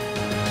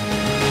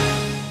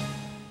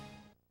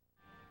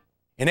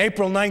 In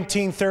April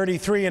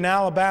 1933, an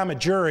Alabama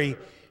jury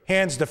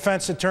hands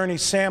defense attorney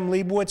Sam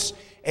Leibowitz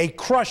a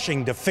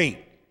crushing defeat,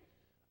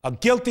 a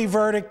guilty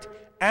verdict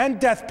and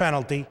death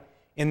penalty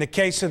in the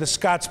case of the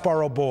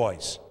Scottsboro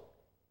boys.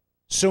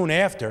 Soon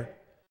after,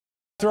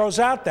 throws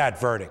out that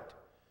verdict.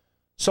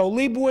 So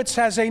Leibowitz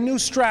has a new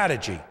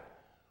strategy,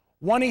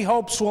 one he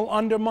hopes will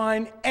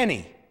undermine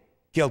any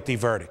guilty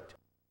verdict.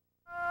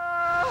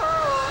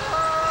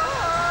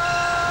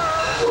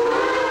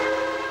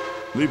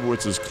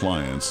 Leibowitz's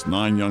clients,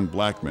 9 young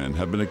black men,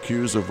 have been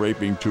accused of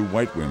raping 2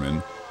 white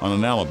women on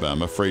an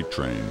Alabama freight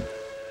train.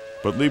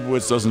 But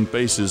Leibowitz doesn't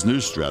base his new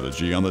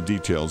strategy on the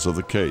details of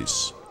the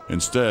case.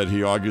 Instead,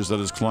 he argues that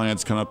his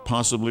clients cannot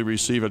possibly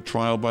receive a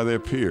trial by their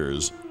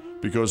peers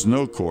because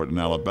no court in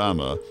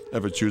Alabama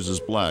ever chooses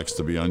blacks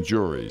to be on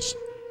juries,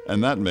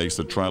 and that makes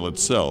the trial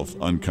itself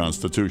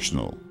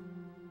unconstitutional.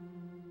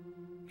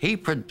 He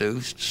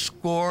produced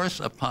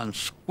scores upon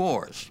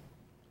scores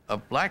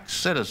of black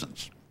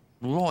citizens,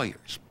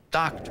 lawyers,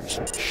 doctors,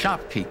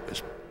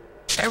 shopkeepers,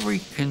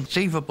 every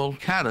conceivable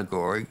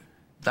category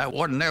that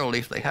ordinarily,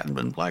 if they hadn't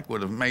been black,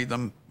 would have made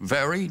them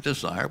very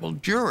desirable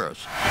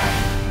jurors.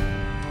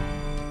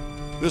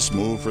 This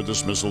move for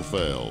dismissal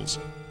fails,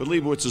 but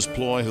Leibowitz's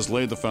ploy has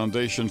laid the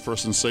foundation for a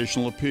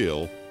sensational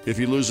appeal if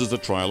he loses the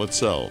trial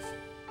itself.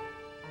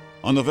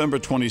 On November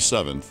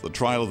 27th, the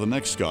trial of the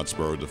next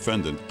Scottsboro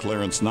defendant,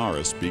 Clarence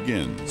Norris,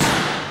 begins.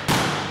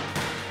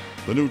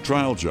 The new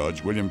trial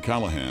judge, William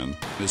Callahan,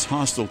 is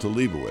hostile to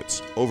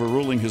Leibowitz,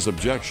 overruling his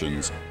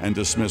objections and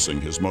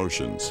dismissing his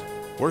motions.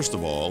 Worst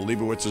of all,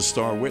 Leibowitz's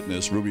star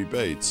witness, Ruby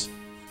Bates,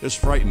 is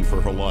frightened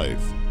for her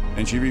life,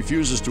 and she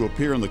refuses to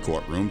appear in the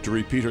courtroom to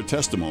repeat her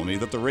testimony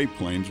that the rape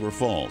claims were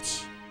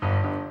false.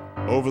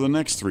 Over the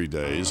next 3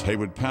 days,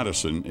 Haywood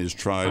Patterson is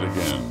tried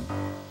again.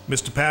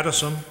 Mr.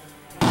 Patterson?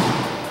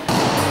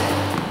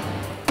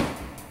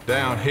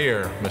 Down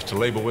here, Mr.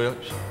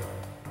 Leibowitz,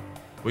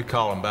 we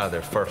call them by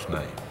their first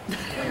name.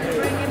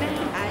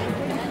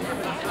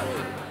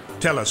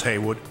 Tell us,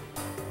 Haywood,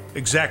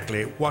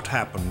 exactly what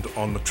happened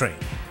on the train.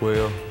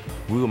 Well,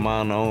 we were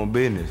minding our own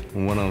business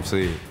when one of them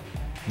said,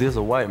 "This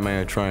a white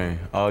man train.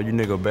 All you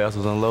nigger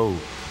bastards unload."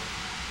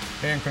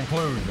 In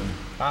conclusion,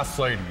 I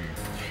say to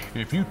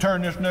you, if you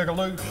turn this nigger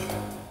loose,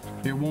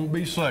 it won't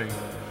be safe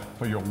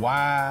for your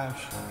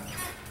wives,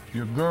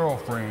 your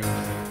girlfriends,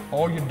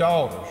 or your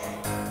daughters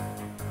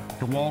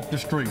to walk the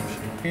streets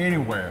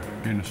anywhere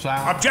in the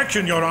South.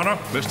 Objection, Your Honor.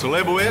 Mr.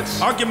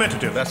 Leibowitz?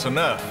 Argumentative. That's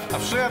enough.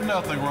 I've said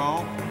nothing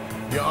wrong.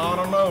 Your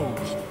Honor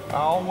knows I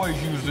always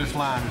use this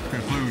line at the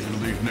conclusion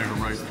of these nigger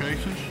rape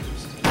cases.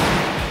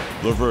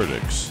 The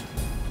verdicts.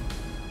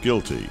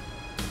 Guilty.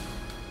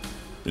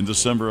 In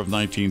December of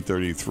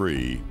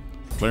 1933,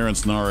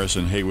 Clarence Norris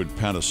and Haywood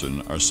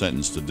Patterson are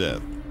sentenced to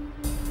death.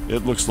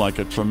 It looks like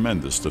a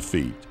tremendous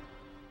defeat.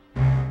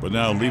 But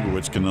now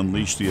Leibowitz can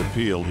unleash the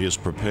appeal he has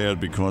prepared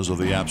because of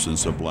the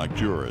absence of black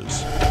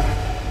jurors.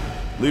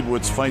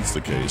 Leibowitz fights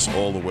the case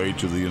all the way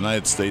to the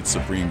United States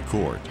Supreme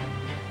Court.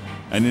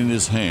 And in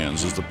his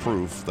hands is the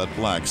proof that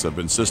blacks have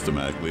been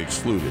systematically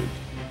excluded.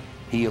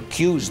 He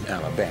accused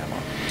Alabama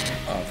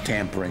of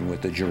tampering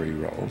with the jury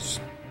rolls.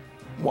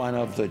 One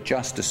of the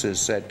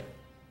justices said,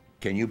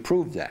 "Can you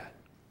prove that?"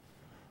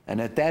 And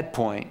at that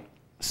point,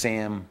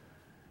 Sam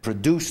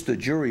produced the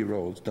jury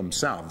rolls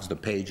themselves, the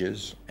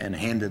pages, and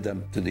handed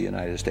them to the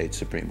United States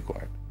Supreme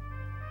Court.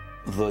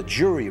 The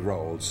jury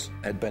rolls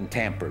had been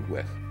tampered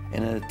with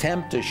in an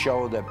attempt to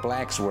show that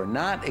blacks were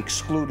not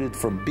excluded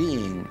from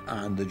being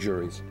on the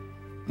juries.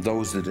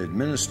 Those that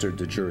administered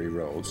the jury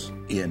rolls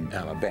in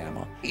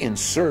Alabama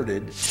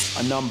inserted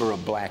a number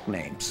of black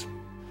names.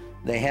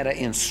 They had to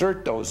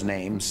insert those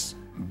names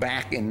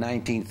back in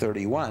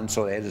 1931,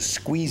 so they had to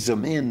squeeze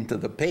them into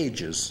the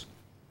pages.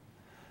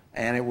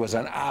 And it was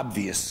an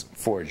obvious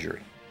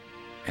forgery.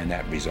 And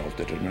that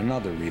resulted in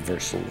another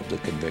reversal of the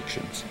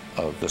convictions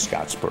of the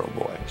Scottsboro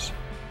boys.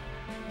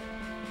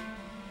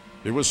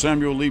 It was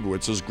Samuel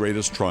Leibowitz's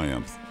greatest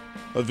triumph,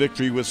 a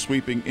victory with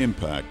sweeping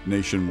impact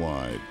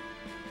nationwide.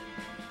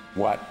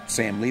 What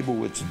Sam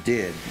Leibowitz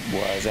did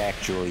was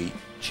actually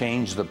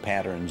change the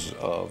patterns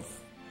of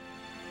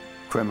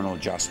criminal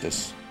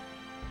justice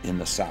in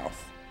the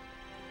South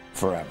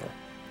forever.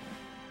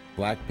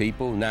 Black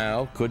people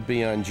now could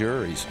be on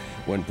juries.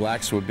 When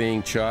blacks were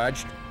being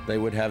charged, they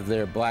would have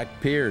their black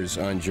peers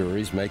on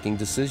juries making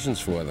decisions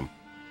for them.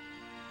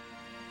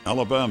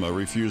 Alabama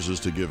refuses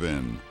to give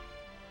in.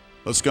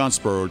 The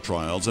Scottsboro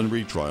trials and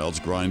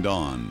retrials grind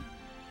on.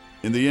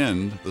 In the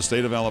end, the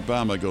state of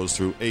Alabama goes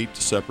through 8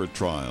 separate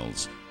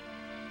trials.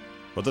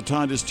 But the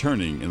tide is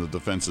turning in the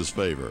defense's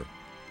favor.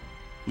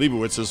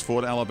 Leibowitz has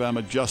fought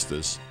Alabama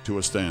justice to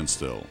a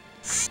standstill.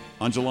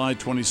 On July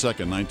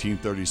 22,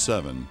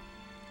 1937,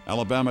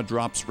 Alabama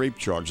drops rape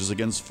charges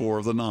against 4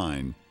 of the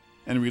 9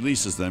 and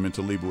releases them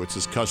into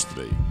Leibowitz's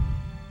custody.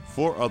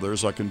 4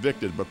 others are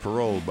convicted but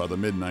paroled by the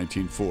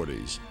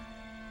mid-1940s.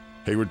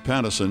 Haywood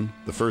Patterson,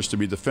 the first to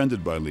be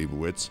defended by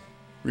Leibowitz,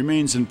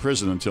 remains in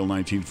prison until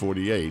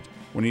 1948,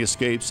 when he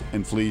escapes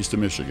and flees to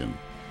Michigan.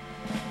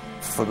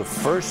 For the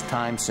first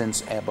time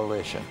since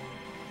abolition,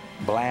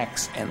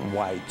 blacks and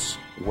whites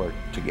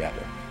worked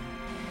together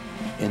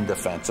in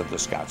defense of the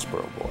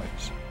Scottsboro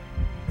boys.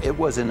 It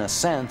was, in a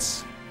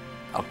sense,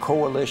 a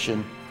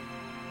coalition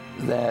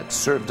that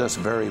served us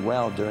very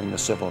well during the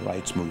civil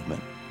rights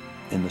movement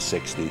in the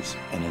 60s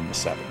and in the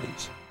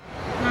 70s.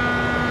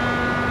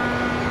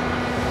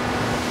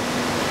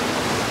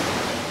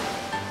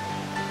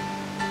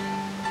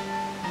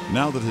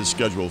 Now that his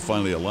schedule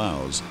finally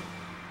allows,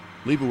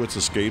 Leibowitz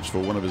escapes for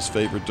one of his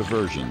favorite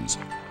diversions,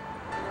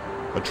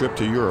 a trip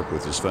to Europe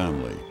with his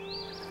family.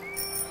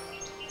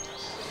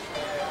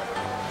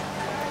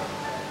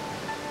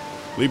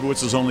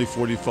 Leibowitz is only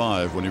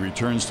 45 when he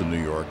returns to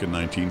New York in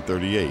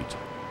 1938.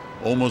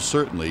 Almost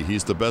certainly,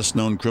 he's the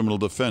best-known criminal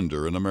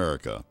defender in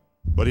America.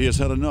 But he has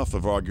had enough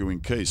of arguing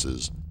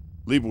cases.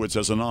 Leibowitz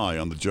has an eye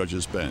on the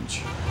judge's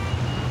bench.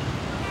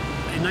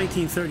 In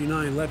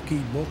 1939,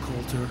 Lepke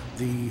Buchholter,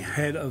 the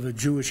head of a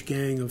Jewish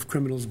gang of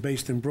criminals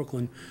based in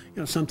Brooklyn,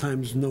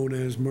 sometimes known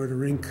as Murder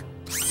Inc.,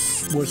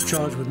 was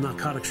charged with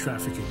narcotics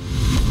trafficking.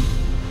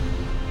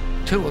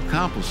 2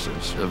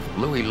 accomplices of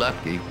Louis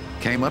Lepke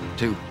came up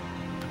to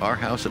our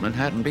house at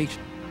Manhattan Beach,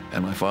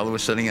 and my father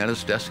was sitting at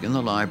his desk in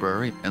the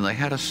library, and they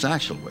had a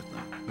satchel with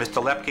them.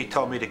 Mr. Lepke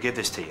told me to give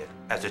this to you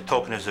as a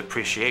token of his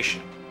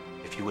appreciation,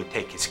 if you would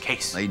take his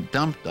case. They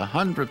dumped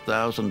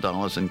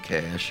 $100,000 in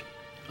cash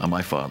on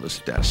my father's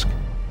desk.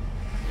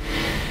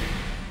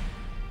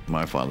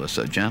 My father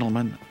said,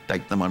 "Gentlemen,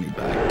 take the money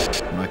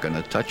back. I'm not going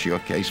to touch your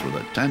case with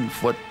a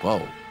 10-foot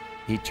pole."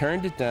 He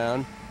turned it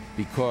down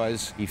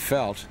because he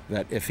felt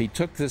that if he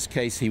took this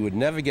case, he would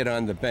never get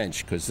on the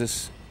bench, because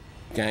this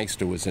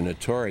gangster was a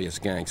notorious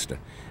gangster,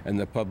 and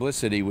the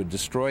publicity would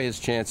destroy his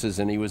chances,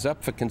 and he was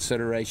up for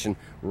consideration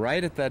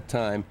right at that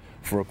time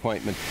for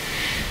appointment.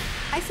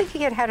 I think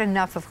he had had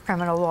enough of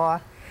criminal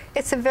law.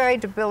 It's a very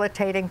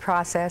debilitating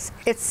process.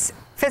 It's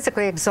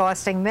physically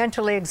exhausting,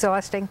 mentally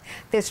exhausting.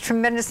 There's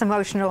tremendous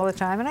emotion all the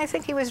time, and I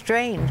think he was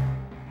drained.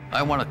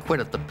 "I want to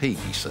quit at the peak,"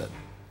 he said.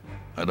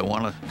 "I don't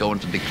want to go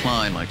into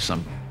decline like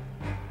some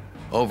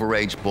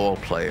overage ball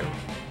player."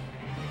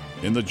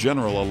 In the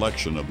general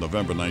election of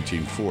November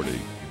 1940,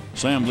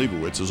 Sam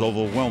Leibowitz is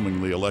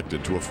overwhelmingly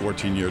elected to a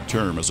 14-year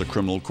term as a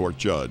criminal court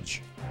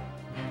judge.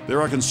 There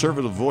are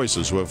conservative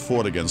voices who have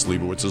fought against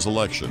Leibowitz's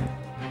election.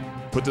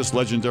 Put this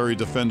legendary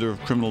defender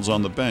of criminals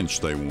on the bench,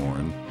 they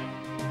warn,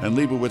 and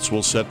Leibowitz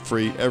will set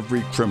free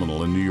every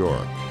criminal in New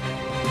York.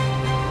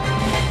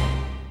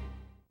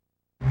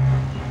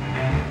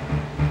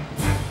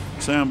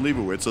 Sam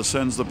Leibowitz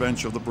ascends the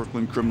bench of the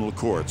Brooklyn criminal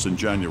courts in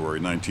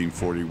January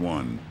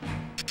 1941.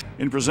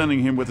 In presenting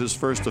him with his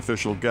first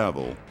official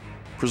gavel,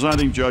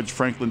 presiding Judge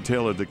Franklin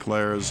Taylor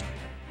declares,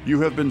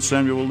 "You have been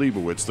Samuel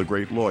Leibowitz, the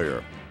great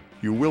lawyer.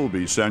 You will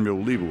be Samuel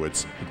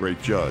Leibowitz, the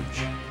great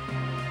judge."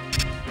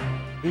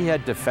 He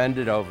had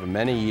defended over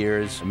many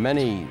years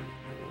many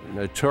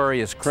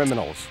notorious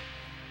criminals,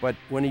 but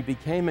when he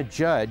became a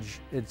judge,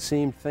 it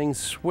seemed things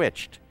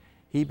switched.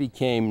 He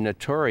became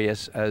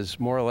notorious as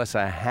more or less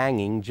a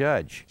hanging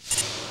judge.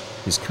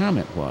 His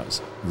comment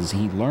was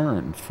he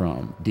learned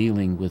from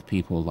dealing with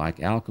people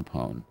like Al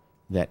Capone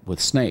that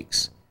with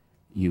snakes,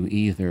 you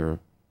either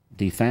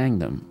defang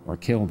them or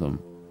kill them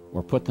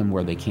or put them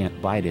where they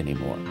can't bite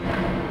anymore.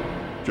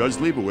 Judge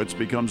Leibowitz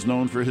becomes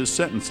known for his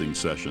sentencing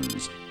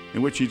sessions,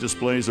 in which he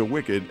displays a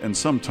wicked and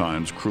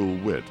sometimes cruel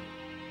wit.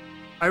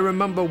 I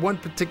remember one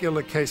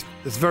particular case,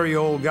 this very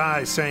old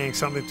guy saying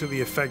something to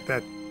the effect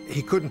that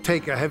he couldn't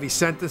take a heavy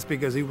sentence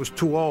because he was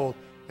too old.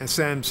 And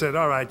Sam said,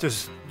 "All right,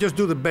 just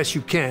do the best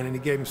you can," and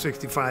he gave him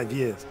 65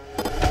 years.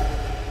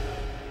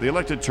 The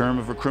elected term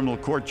of a criminal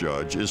court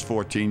judge is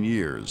 14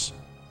 years.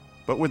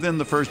 But within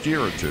the first year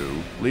or two,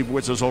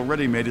 Leibowitz has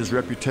already made his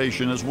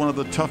reputation as one of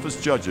the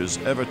toughest judges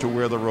ever to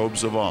wear the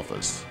robes of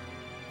office.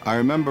 I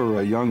remember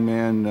a young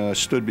man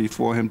stood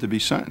before him to be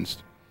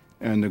sentenced,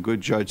 and the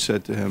good judge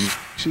said to him, he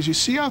says, "You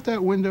see out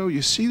that window,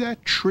 you see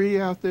that tree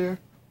out there?"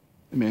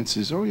 The man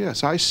says, "Oh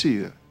yes, I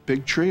see a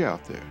big tree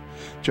out there."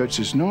 Judge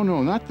says, "No,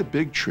 no, not the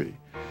big tree.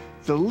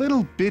 The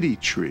little bitty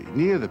tree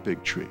near the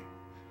big tree."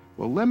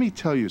 "Well, let me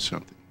tell you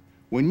something.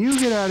 When you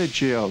get out of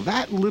jail,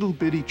 that little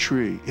bitty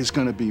tree is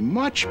going to be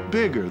much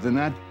bigger than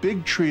that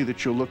big tree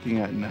that you're looking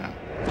at now."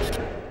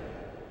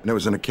 And there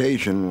was an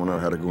occasion when I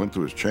had to go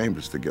into his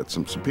chambers to get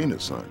some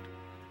subpoenas signed.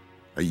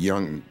 A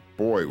young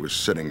boy was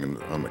sitting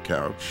on the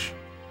couch,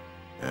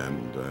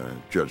 and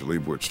Judge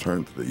Leibowitz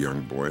turned to the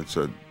young boy and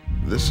said,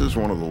 "This is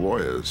one of the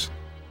lawyers,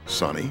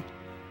 Sonny,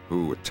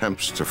 who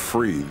attempts to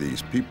free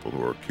these people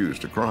who are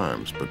accused of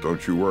crimes, but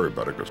don't you worry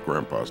about it, because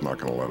Grandpa's not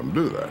going to let him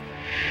do that."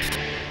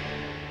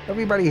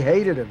 Everybody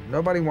hated him.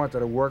 Nobody wanted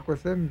to work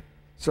with him,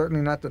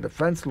 certainly not the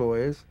defense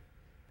lawyers.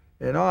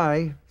 And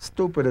I,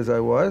 stupid as I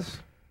was,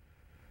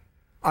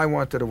 I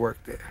wanted to work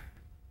there.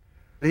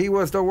 He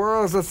was the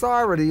world's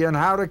authority on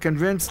how to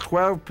convince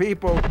 12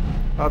 people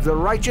of the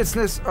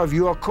righteousness of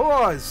your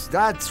cause.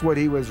 That's what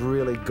he was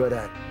really good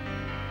at.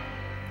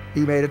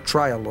 He made a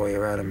trial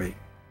lawyer out of me.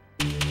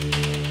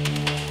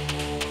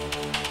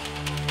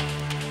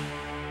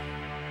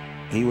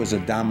 He was a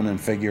dominant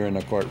figure in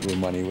the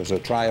courtroom when he was a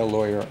trial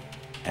lawyer,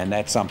 and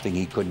that's something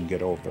he couldn't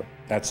get over.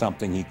 That's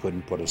something he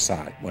couldn't put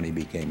aside when he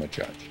became a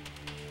judge.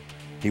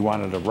 He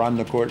wanted to run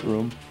the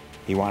courtroom.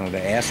 He wanted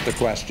to ask the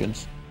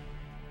questions.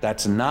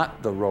 That's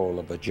not the role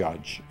of a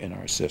judge in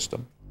our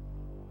system.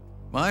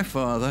 My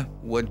father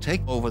would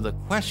take over the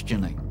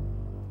questioning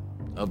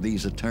of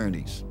these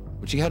attorneys,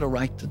 which he had a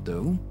right to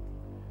do,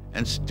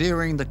 and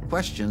steering the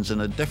questions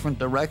in a different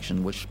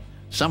direction, which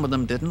some of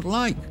them didn't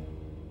like.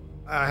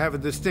 I have a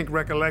distinct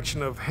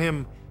recollection of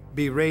him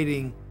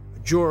berating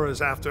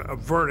jurors after a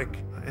verdict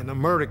in a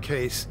murder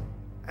case,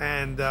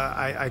 and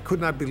I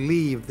could not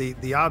believe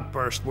the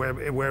outburst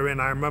wherein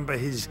I remember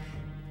he's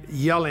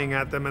yelling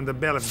at them and the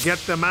bailiff, get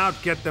them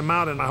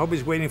out, and I hope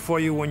he's waiting for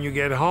you when you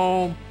get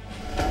home.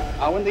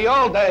 Now, in the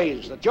old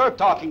days that you're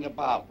talking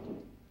about,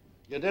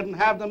 you didn't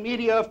have the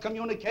media of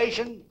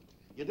communication,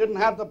 you didn't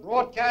have the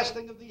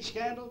broadcasting of these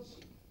scandals,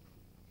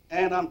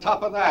 and on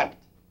top of that,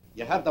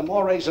 you had the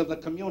mores of the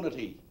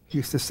community. He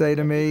used to say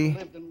to me,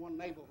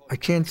 I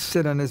can't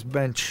sit on this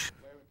bench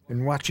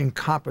and watch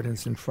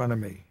incompetence in front of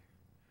me.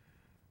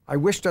 I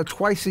wish that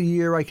twice a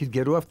year I could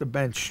get off the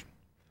bench,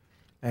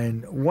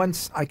 and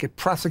once I could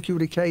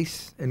prosecute a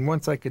case and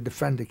once I could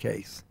defend a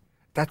case.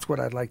 That's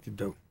what I'd like to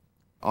do.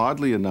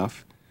 Oddly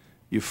enough,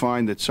 you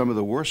find that some of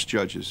the worst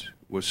judges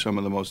were some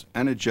of the most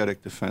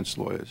energetic defense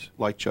lawyers,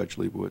 like Judge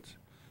Leibowitz,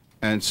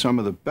 and some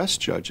of the best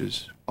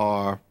judges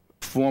are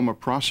former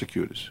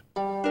prosecutors.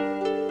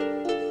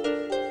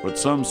 But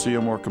some see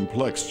a more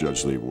complex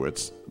Judge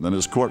Leibowitz than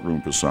his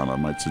courtroom persona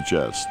might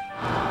suggest.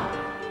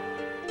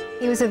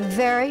 He was a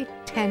very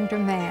tender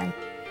man.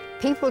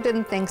 People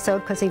didn't think so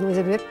because he was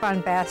a bit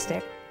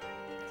bombastic.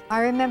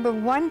 I remember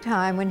one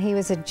time when he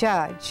was a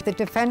judge, the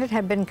defendant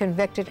had been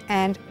convicted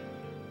and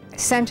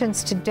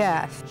sentenced to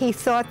death. He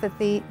thought that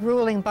the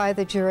ruling by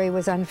the jury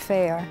was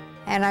unfair.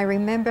 And I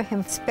remember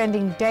him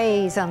spending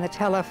days on the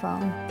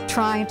telephone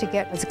trying to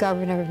get as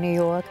governor of New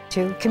York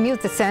to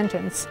commute the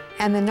sentence.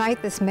 And the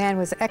night this man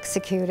was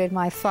executed,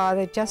 my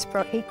father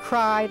he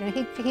cried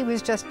and he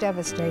was just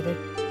devastated.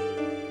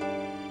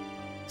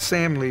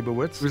 Sam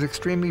Leibowitz was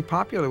extremely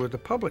popular with the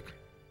public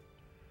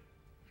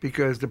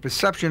because the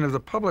perception of the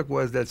public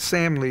was that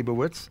Sam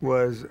Leibowitz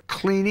was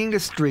cleaning the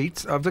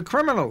streets of the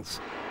criminals.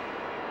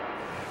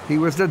 He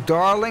was the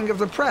darling of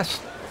the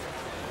press.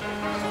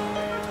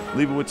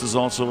 Leibowitz is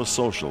also a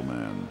social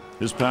man.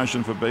 His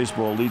passion for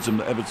baseball leads him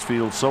to Ebbets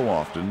Field so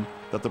often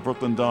that the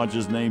Brooklyn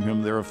Dodgers name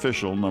him their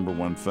official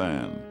 #1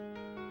 fan.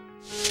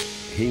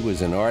 He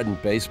was an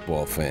ardent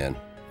baseball fan,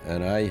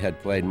 and I had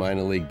played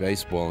minor league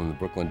baseball in the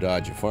Brooklyn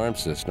Dodger farm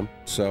system,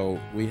 so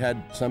we had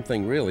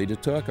something really to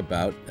talk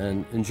about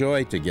and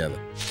enjoy together.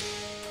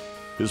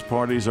 His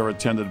parties are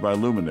attended by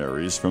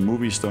luminaries from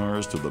movie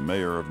stars to the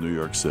mayor of New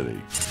York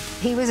City.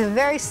 He was a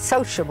very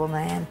sociable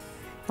man.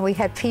 We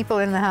had people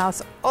in the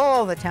house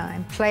all the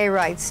time,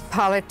 playwrights,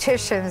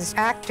 politicians,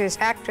 actors,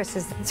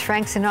 actresses.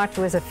 Frank Sinatra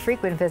was a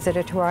frequent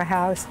visitor to our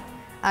house.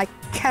 I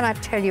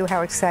cannot tell you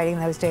how exciting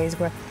those days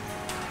were.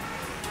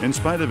 In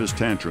spite of his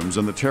tantrums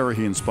and the terror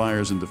he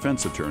inspires in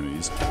defense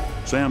attorneys,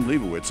 Sam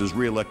Leibowitz is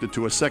reelected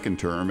to a second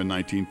term in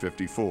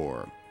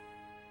 1954.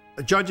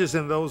 The judges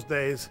in those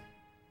days,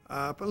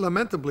 but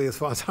lamentably as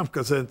far as I'm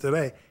concerned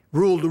today,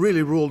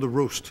 really ruled the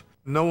roost.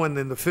 No one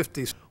in the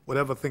 50s would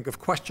ever think of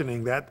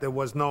questioning that. There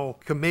was no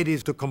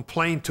committees to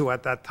complain to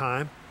at that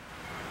time.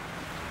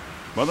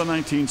 By the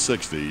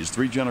 1960s,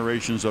 3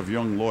 generations of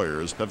young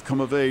lawyers have come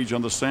of age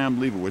under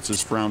Sam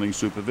Leibowitz's frowning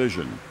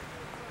supervision.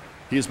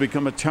 He has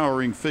become a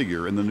towering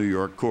figure in the New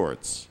York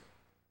courts.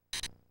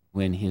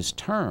 When his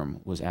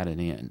term was at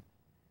an end,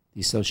 the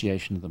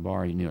Association of the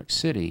Bar in New York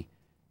City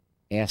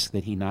asked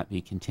that he not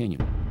be continued.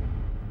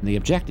 And they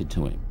objected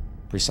to him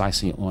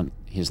precisely on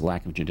his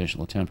lack of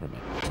judicial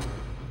temperament.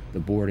 The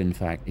board, in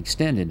fact,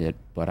 extended it,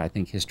 but I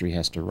think history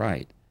has to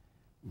write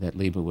that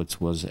Leibowitz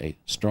was a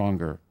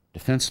stronger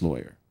defense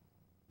lawyer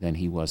than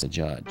he was a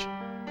judge.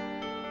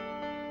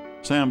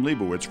 Sam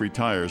Leibowitz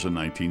retires in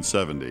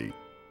 1970.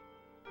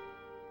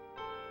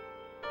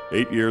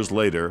 8 years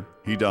later,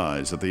 he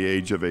dies at the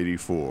age of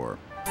 84.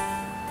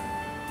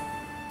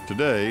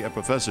 Today, a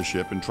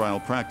professorship in trial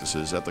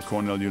practices at the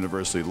Cornell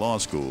University Law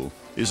School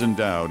is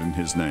endowed in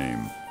his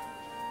name.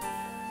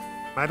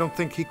 I don't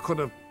think he could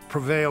have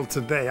prevailed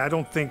today. I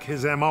don't think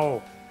his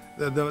M.O.,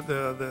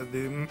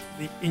 the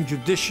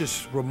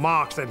injudicious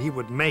remarks that he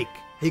would make,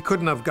 he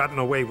couldn't have gotten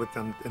away with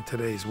them in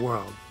today's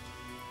world.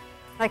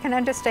 I can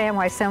understand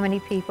why so many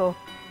people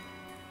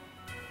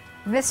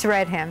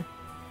misread him.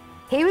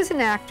 He was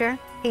an actor.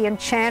 He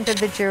enchanted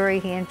the jury.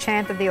 He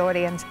enchanted the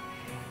audience.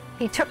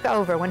 He took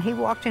over. When he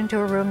walked into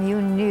a room,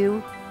 you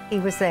knew he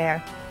was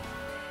there.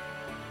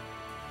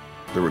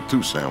 There were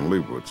 2 Sam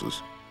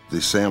Leibowitzes.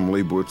 The Sam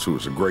Leibowitz, who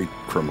was a great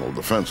criminal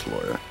defense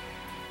lawyer,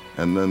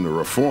 and then the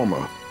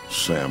reformer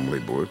Sam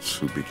Leibowitz,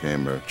 who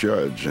became a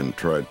judge and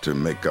tried to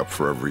make up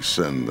for every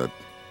sin that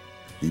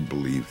he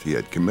believed he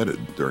had committed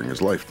during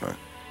his lifetime.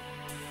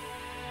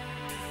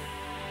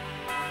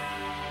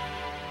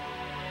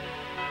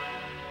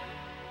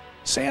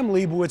 Sam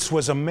Leibowitz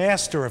was a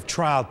master of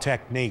trial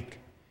technique.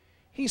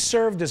 He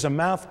served as a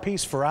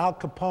mouthpiece for Al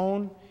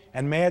Capone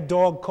and Mad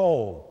Dog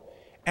Cole.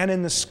 And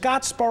in the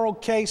Scottsboro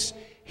case,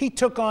 he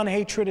took on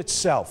hatred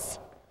itself.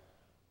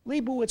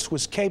 Leibowitz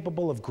was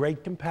capable of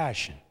great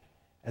compassion,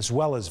 as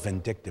well as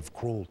vindictive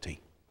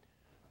cruelty.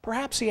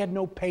 Perhaps he had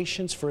no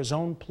patience for his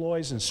own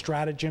ploys and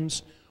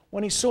stratagems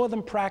when he saw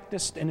them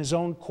practiced in his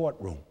own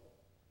courtroom.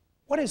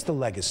 What is the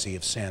legacy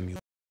of Samuel?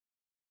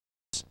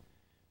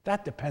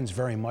 That depends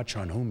very much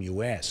on whom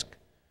you ask.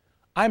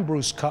 I'm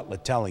Bruce Cutler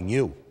telling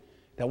you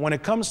that when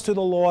it comes to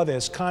the law,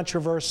 there's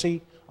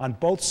controversy on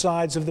both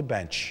sides of the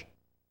bench.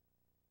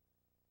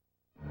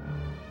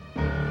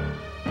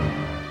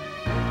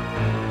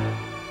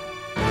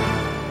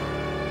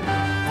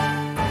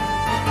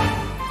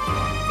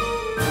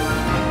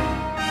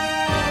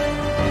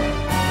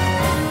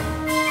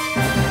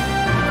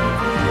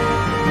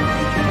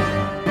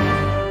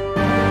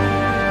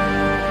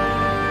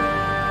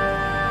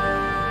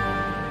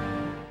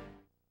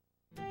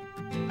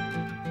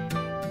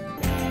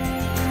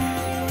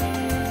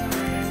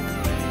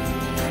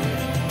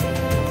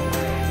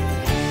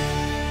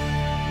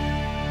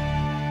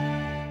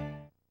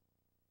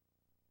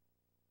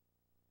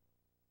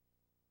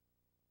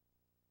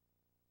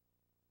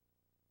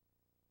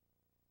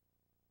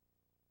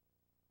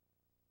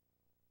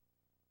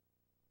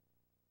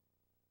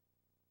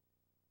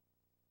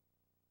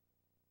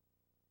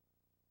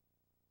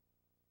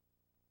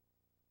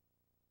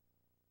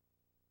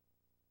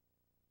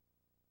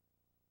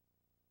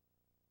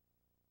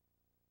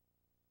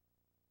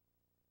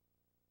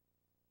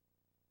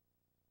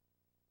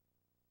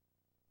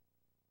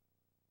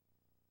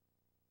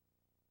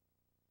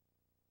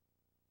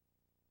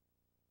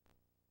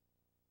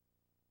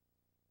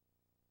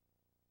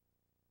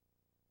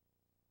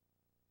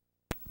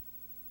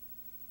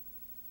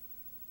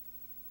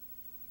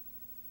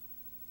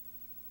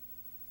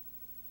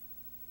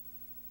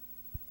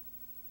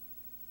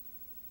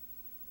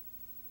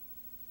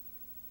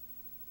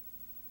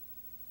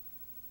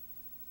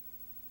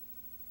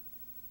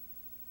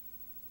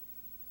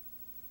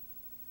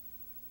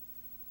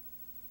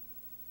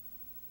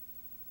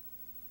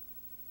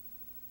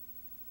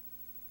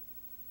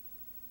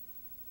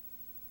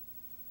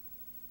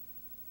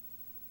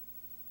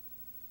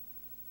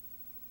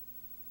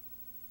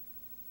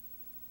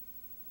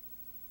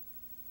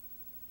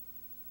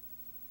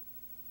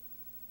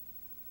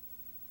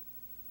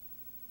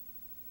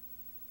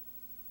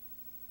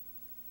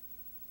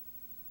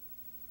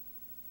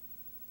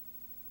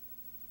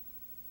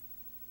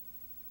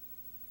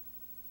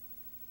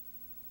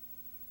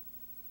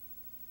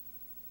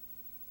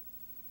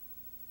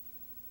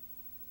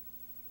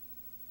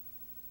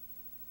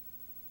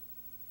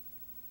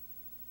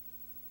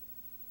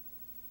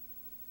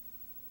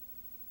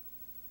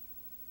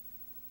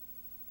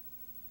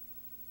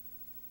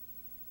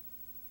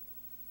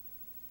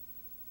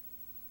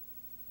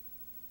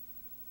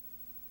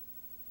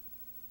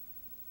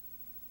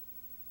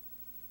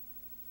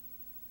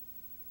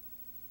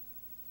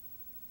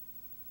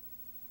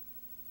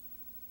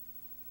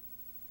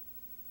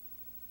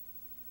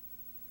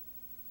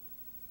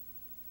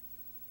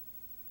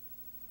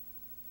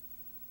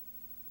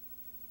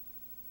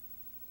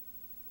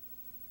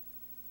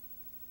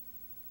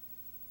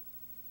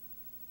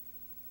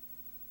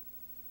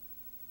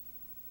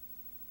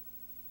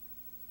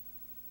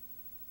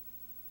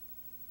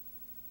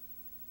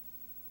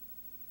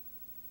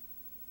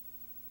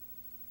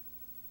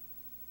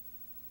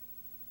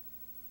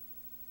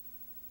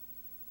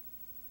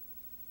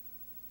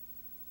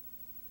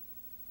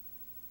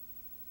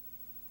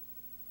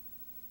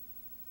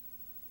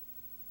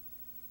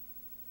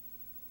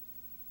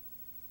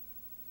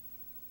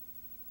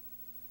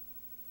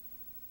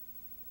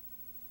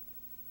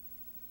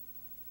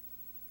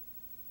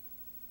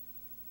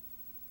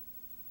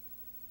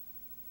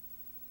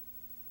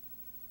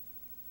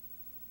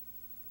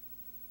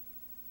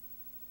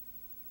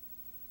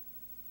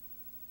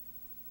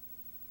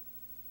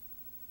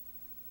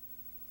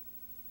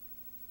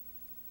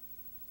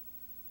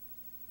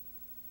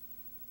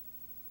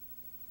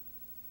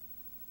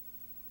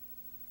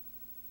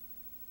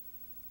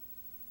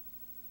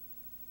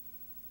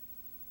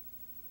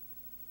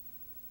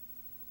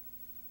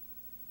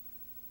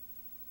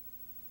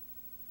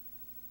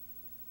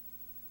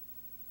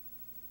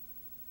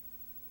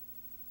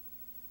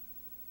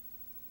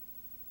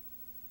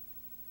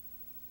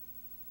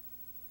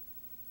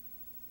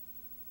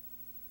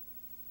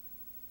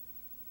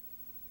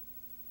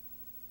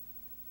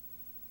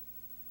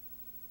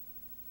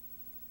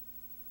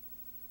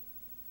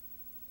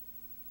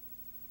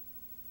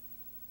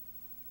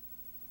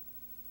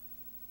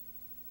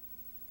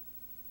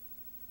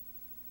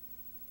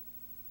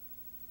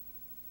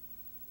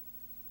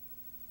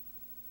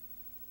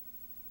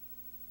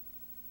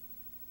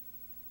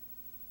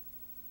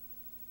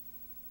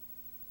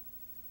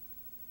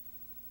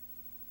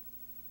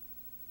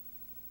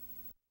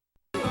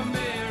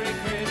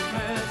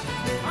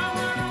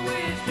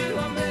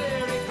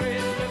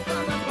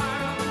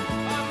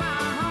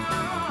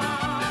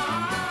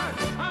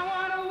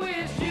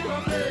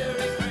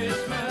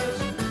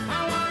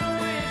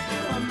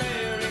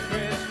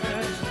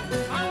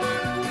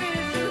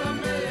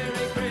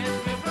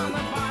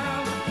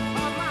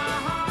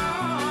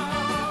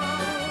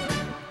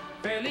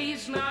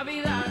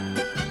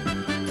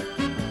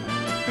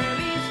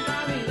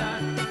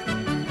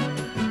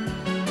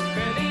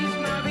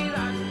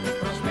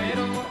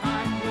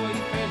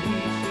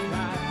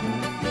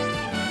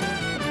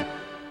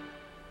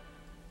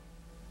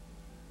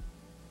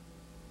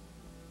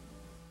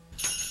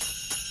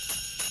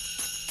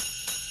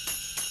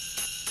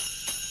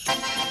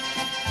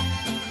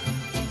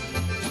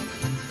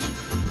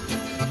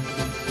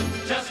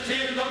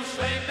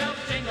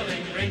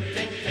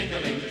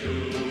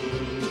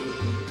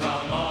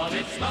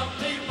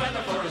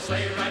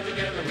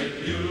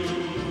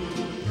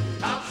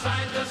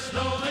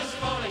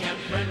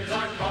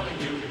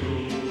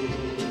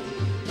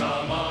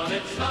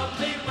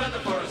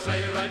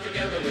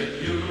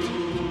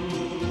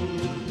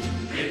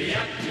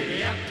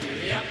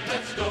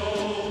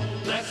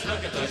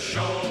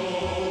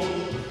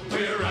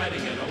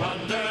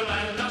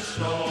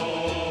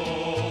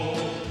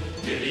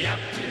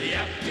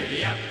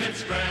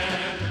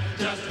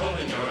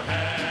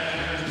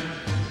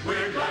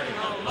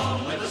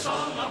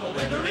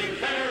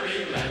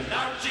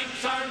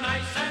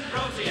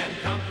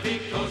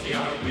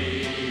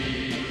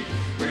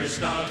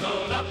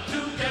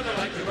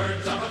 two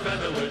birds of a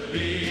feather would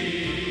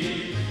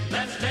be.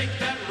 Let's take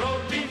that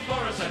road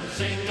before us and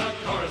sing a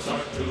chorus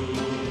or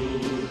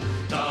two.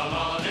 Come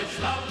on,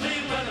 it's lovely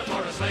weather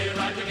for a sleigh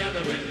ride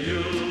together with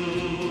you.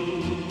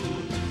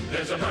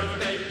 There's a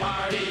birthday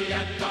party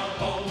at the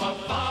home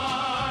of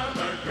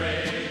Farmer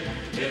Gray.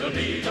 It'll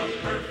be the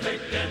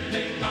perfect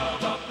ending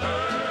of a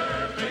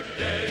perfect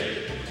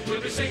day.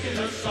 We'll be singing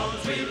the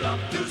songs we love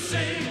to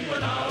sing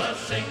without a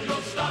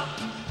single stop.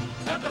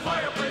 At the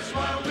fireplace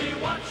while we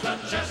watch the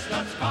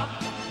chestnuts pop.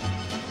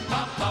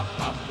 Pop, pop,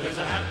 pop. There's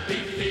a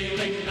happy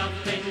feeling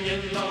nothing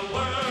in the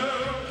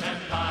world can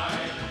buy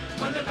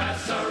when they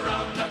pass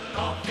around the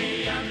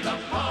coffee and the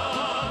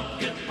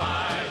pumpkin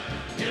pie.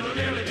 It'll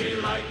nearly be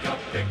like a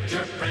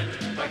picture print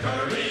by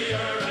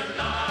Currier and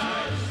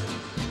Ives.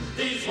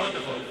 These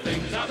wonderful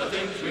things are the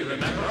things we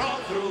remember all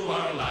through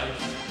our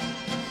lives.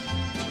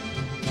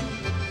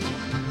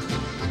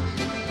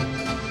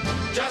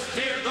 Just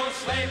hear those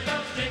sleigh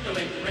bells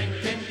jingling, ring,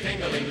 ting,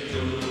 tingling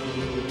too.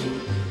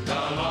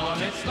 Come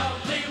on, it's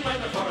lovely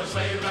weather for a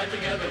sleigh ride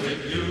together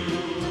with you.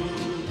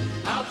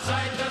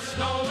 Outside the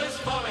snow is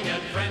falling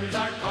and friends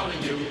are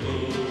calling you.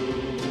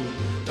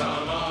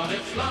 Come on,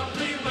 it's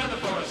lovely weather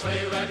for a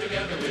sleigh ride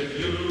together with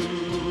you.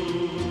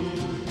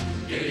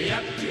 Giddy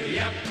up, giddy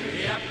up,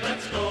 giddy up,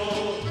 let's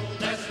go.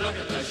 Let's look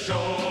at the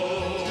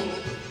show.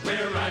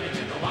 We're riding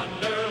in the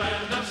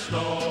wonderland of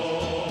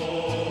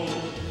snow.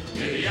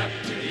 Giddy up,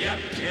 giddy up,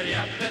 giddy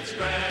up, it's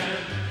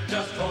grand.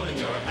 Just holding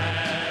your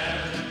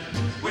hand.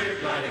 We're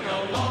gliding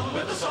along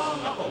with the song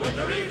of a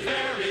wintry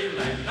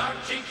fairyland. Our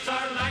cheeks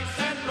are nice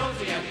and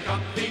rosy and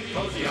comfy,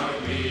 cozy are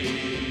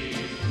we.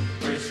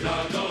 We're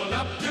snuggled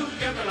up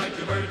together like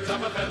two birds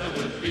of a feather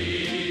would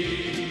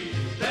be.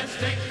 Let's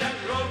take that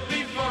road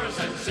before us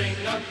and sing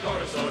a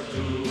chorus or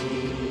two.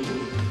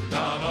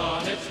 Come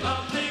on, it's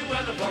lovely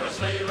weather for a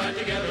sleigh ride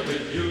together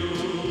with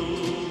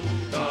you.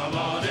 Come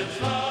on, it's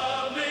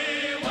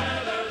lovely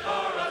weather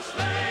for a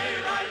sleigh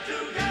ride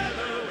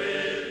together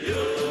with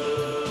you.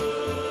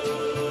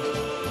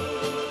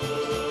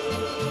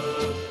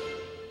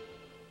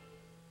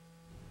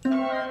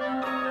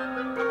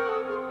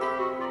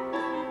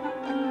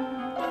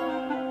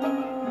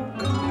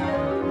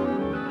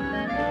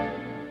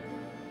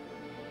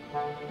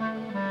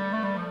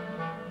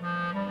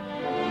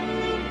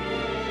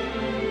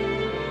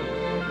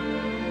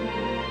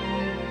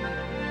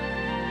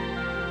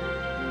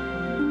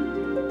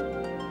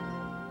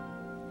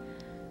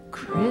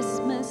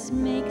 Christmas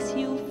makes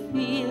you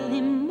feel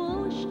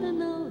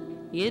emotional.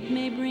 It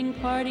may bring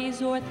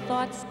parties or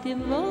thoughts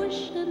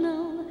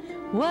devotional.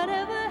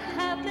 Whatever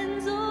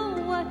happens or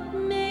what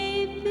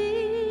may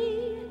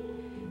be,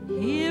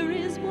 here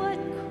is what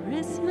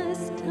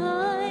Christmas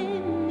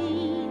time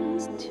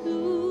means to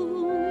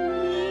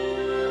me.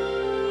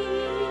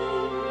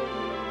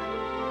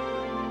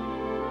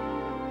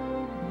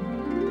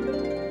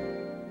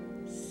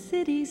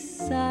 City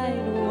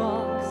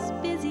sidewalks,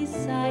 busy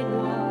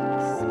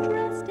sidewalks,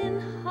 dressed in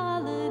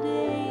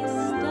holiday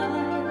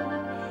style.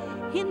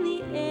 In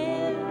the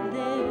air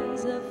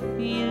there's a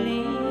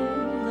feeling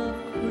of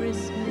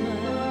Christmas.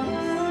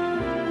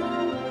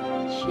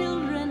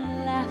 Children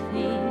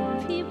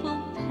laughing, people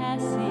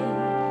passing,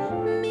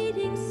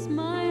 meeting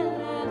smile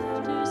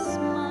after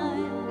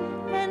smile.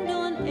 And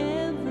on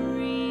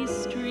every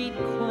street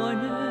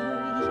corner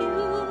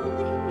you'll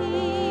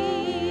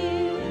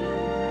hear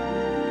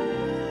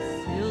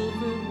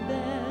silver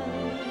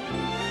bells,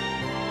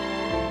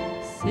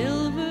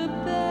 silver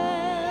bells.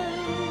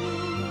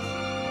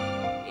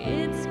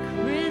 It's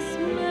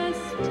Christmas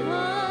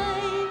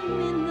time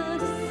in the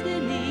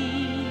city.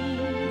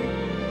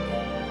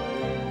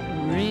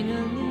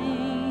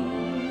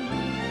 Ring-a-ling,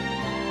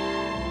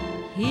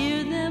 hear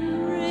them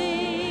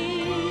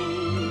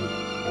ring.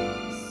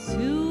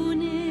 Soon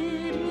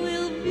it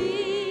will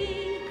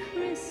be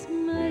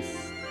Christmas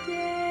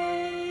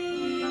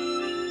Day.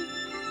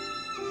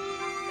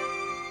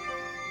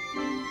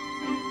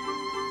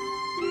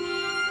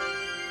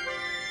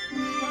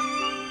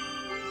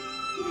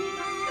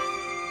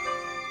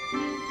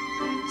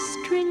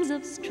 Strings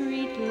of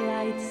street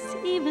lights,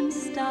 even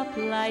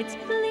stoplights,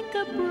 blink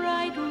a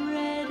bright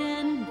red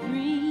and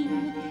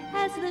green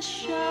as the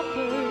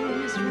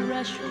shoppers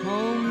rush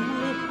home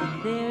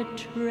with their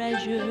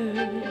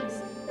treasures.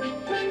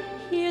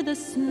 Hear the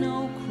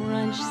snow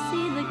crunch,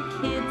 see the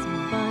kids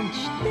bunch.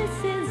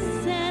 This is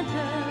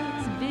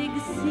Santa's big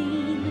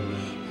scene,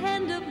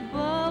 and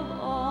above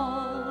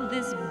all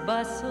this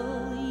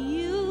bustle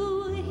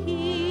you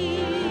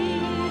hear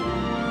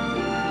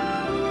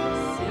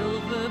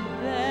silver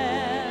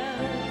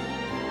bells,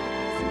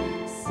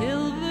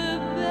 silver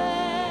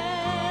bells.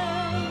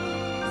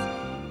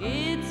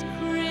 It's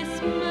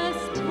Christmas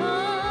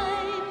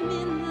time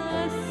in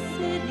the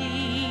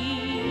city.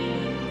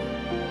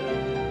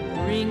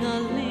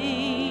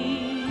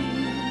 Ring-a-ling,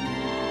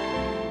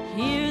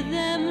 hear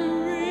them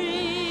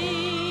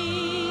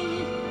ring.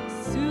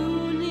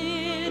 Soon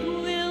it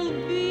will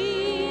be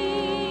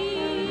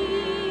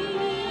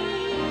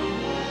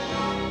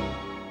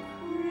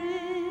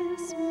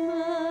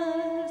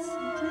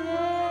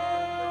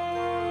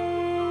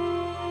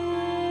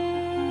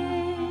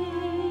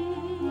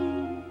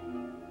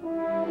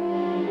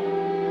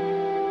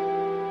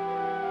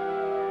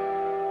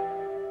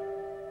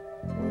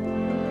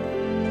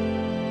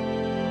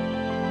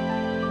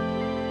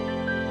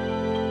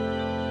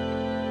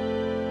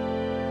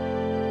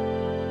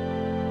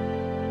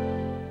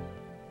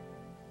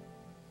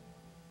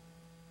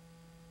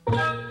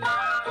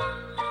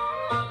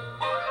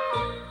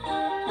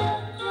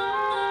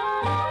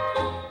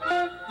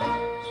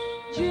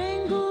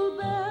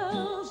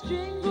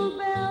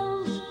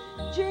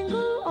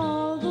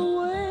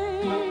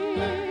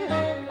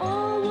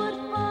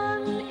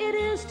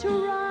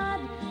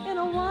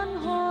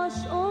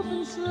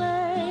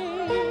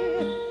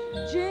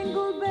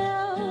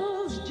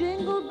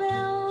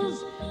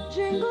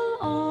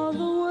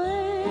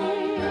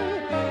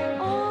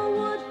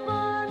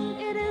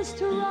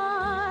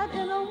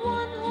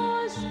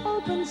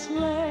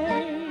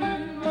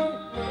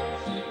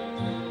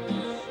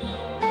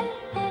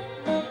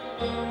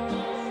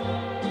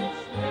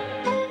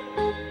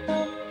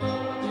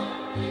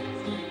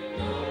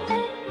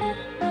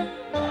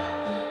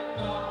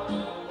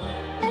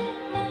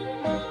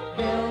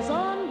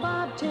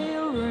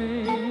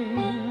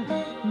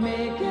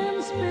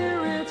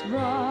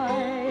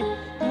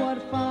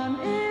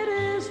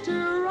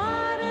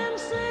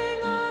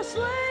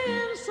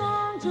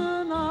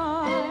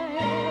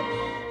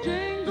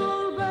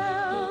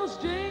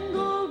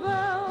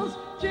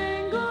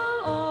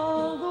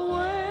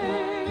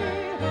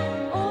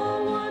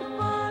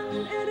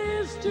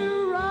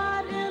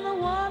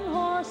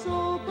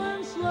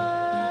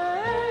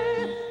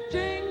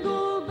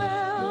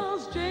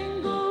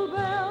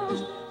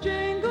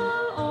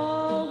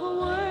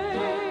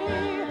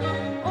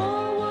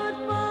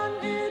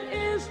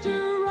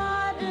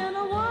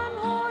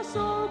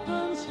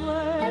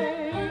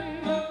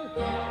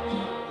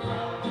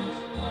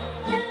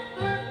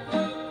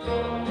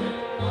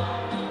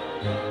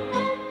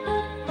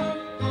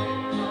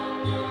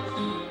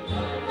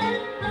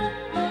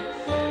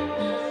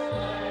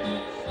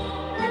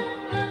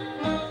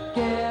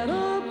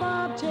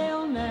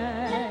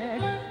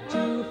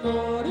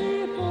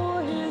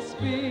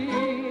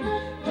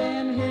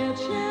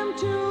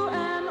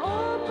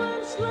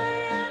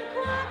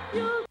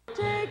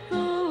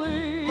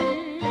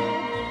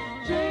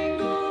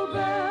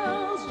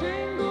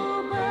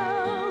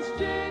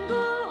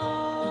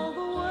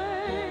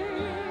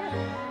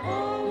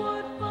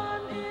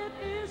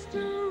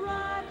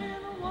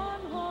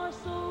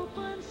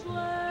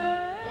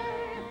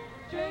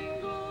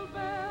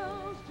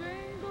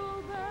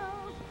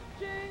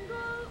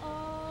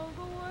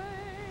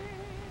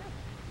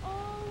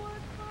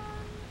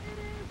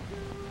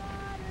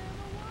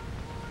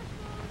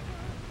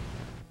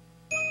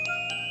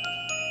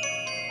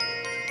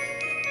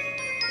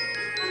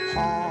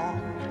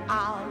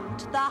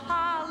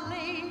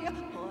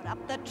put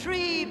up the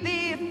tree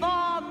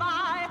before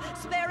my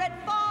spirit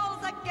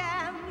falls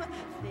again.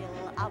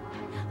 Fill up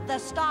the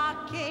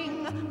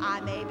stocking, I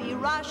may be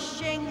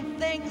rushing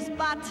things,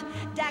 but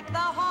deck the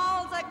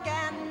halls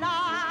again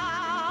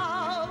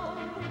now.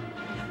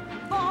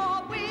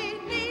 For we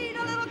need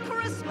a little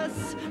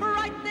Christmas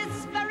right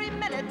this very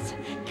minute.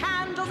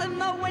 Candles in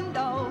the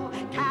window,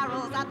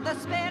 carols at the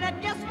spinet.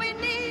 Yes, we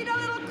need a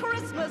little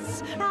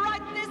Christmas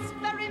right this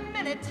very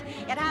minute.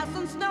 It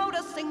hasn't snowed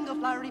a single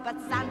flurry, but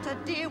Santa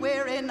dear,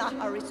 we're in a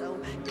hurry. So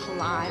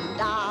climb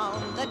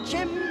down the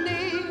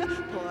chimney,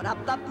 put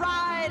up the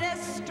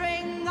brightest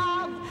string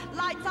of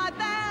lights I've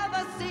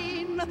ever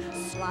seen.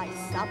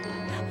 Slice up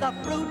the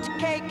fruit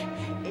cake,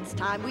 it's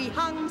time we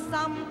hung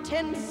some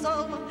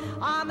tinsel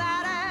on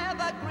that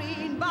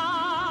evergreen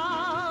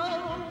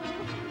bough.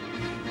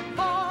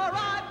 For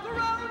I've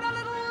grown a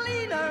little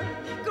leaner,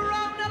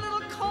 grown a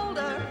little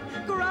colder,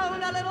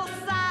 grown a little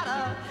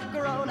sadder,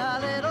 grown a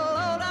little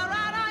older,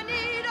 and I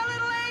need a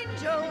little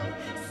angel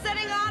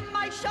sitting on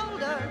my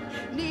shoulder,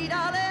 need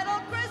a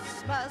little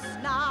Christmas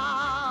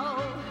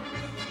now.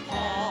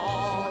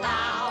 Haul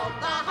out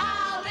the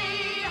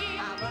holly,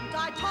 haven't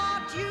I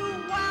taught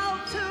you well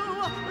to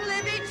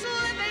live each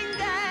living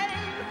day?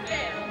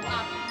 Fill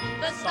up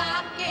the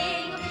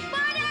stocking,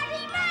 but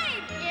Daddy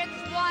made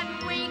it's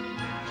 1 week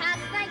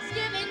past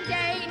Thanksgiving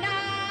Day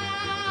now.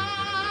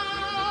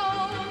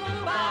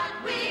 But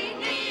we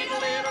need a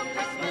little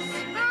Christmas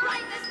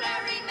right this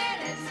very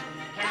minute.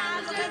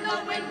 Candles in the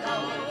window,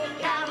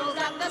 carols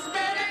at the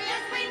spinet.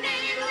 Yes, we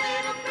need a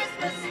little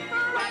Christmas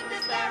right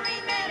this very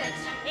minute.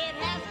 It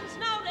hasn't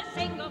snowed a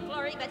single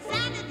flurry, but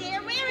Santa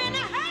dear, we're in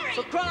a hurry.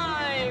 So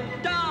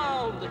climb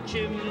down the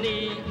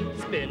chimney.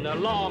 It's been a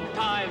long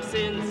time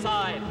since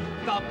I've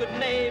got good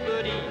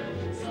neighborly.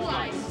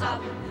 Slice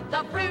up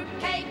the fruit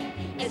cake.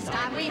 It's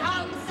time we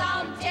hung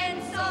some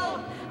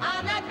tinsel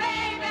on that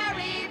bed.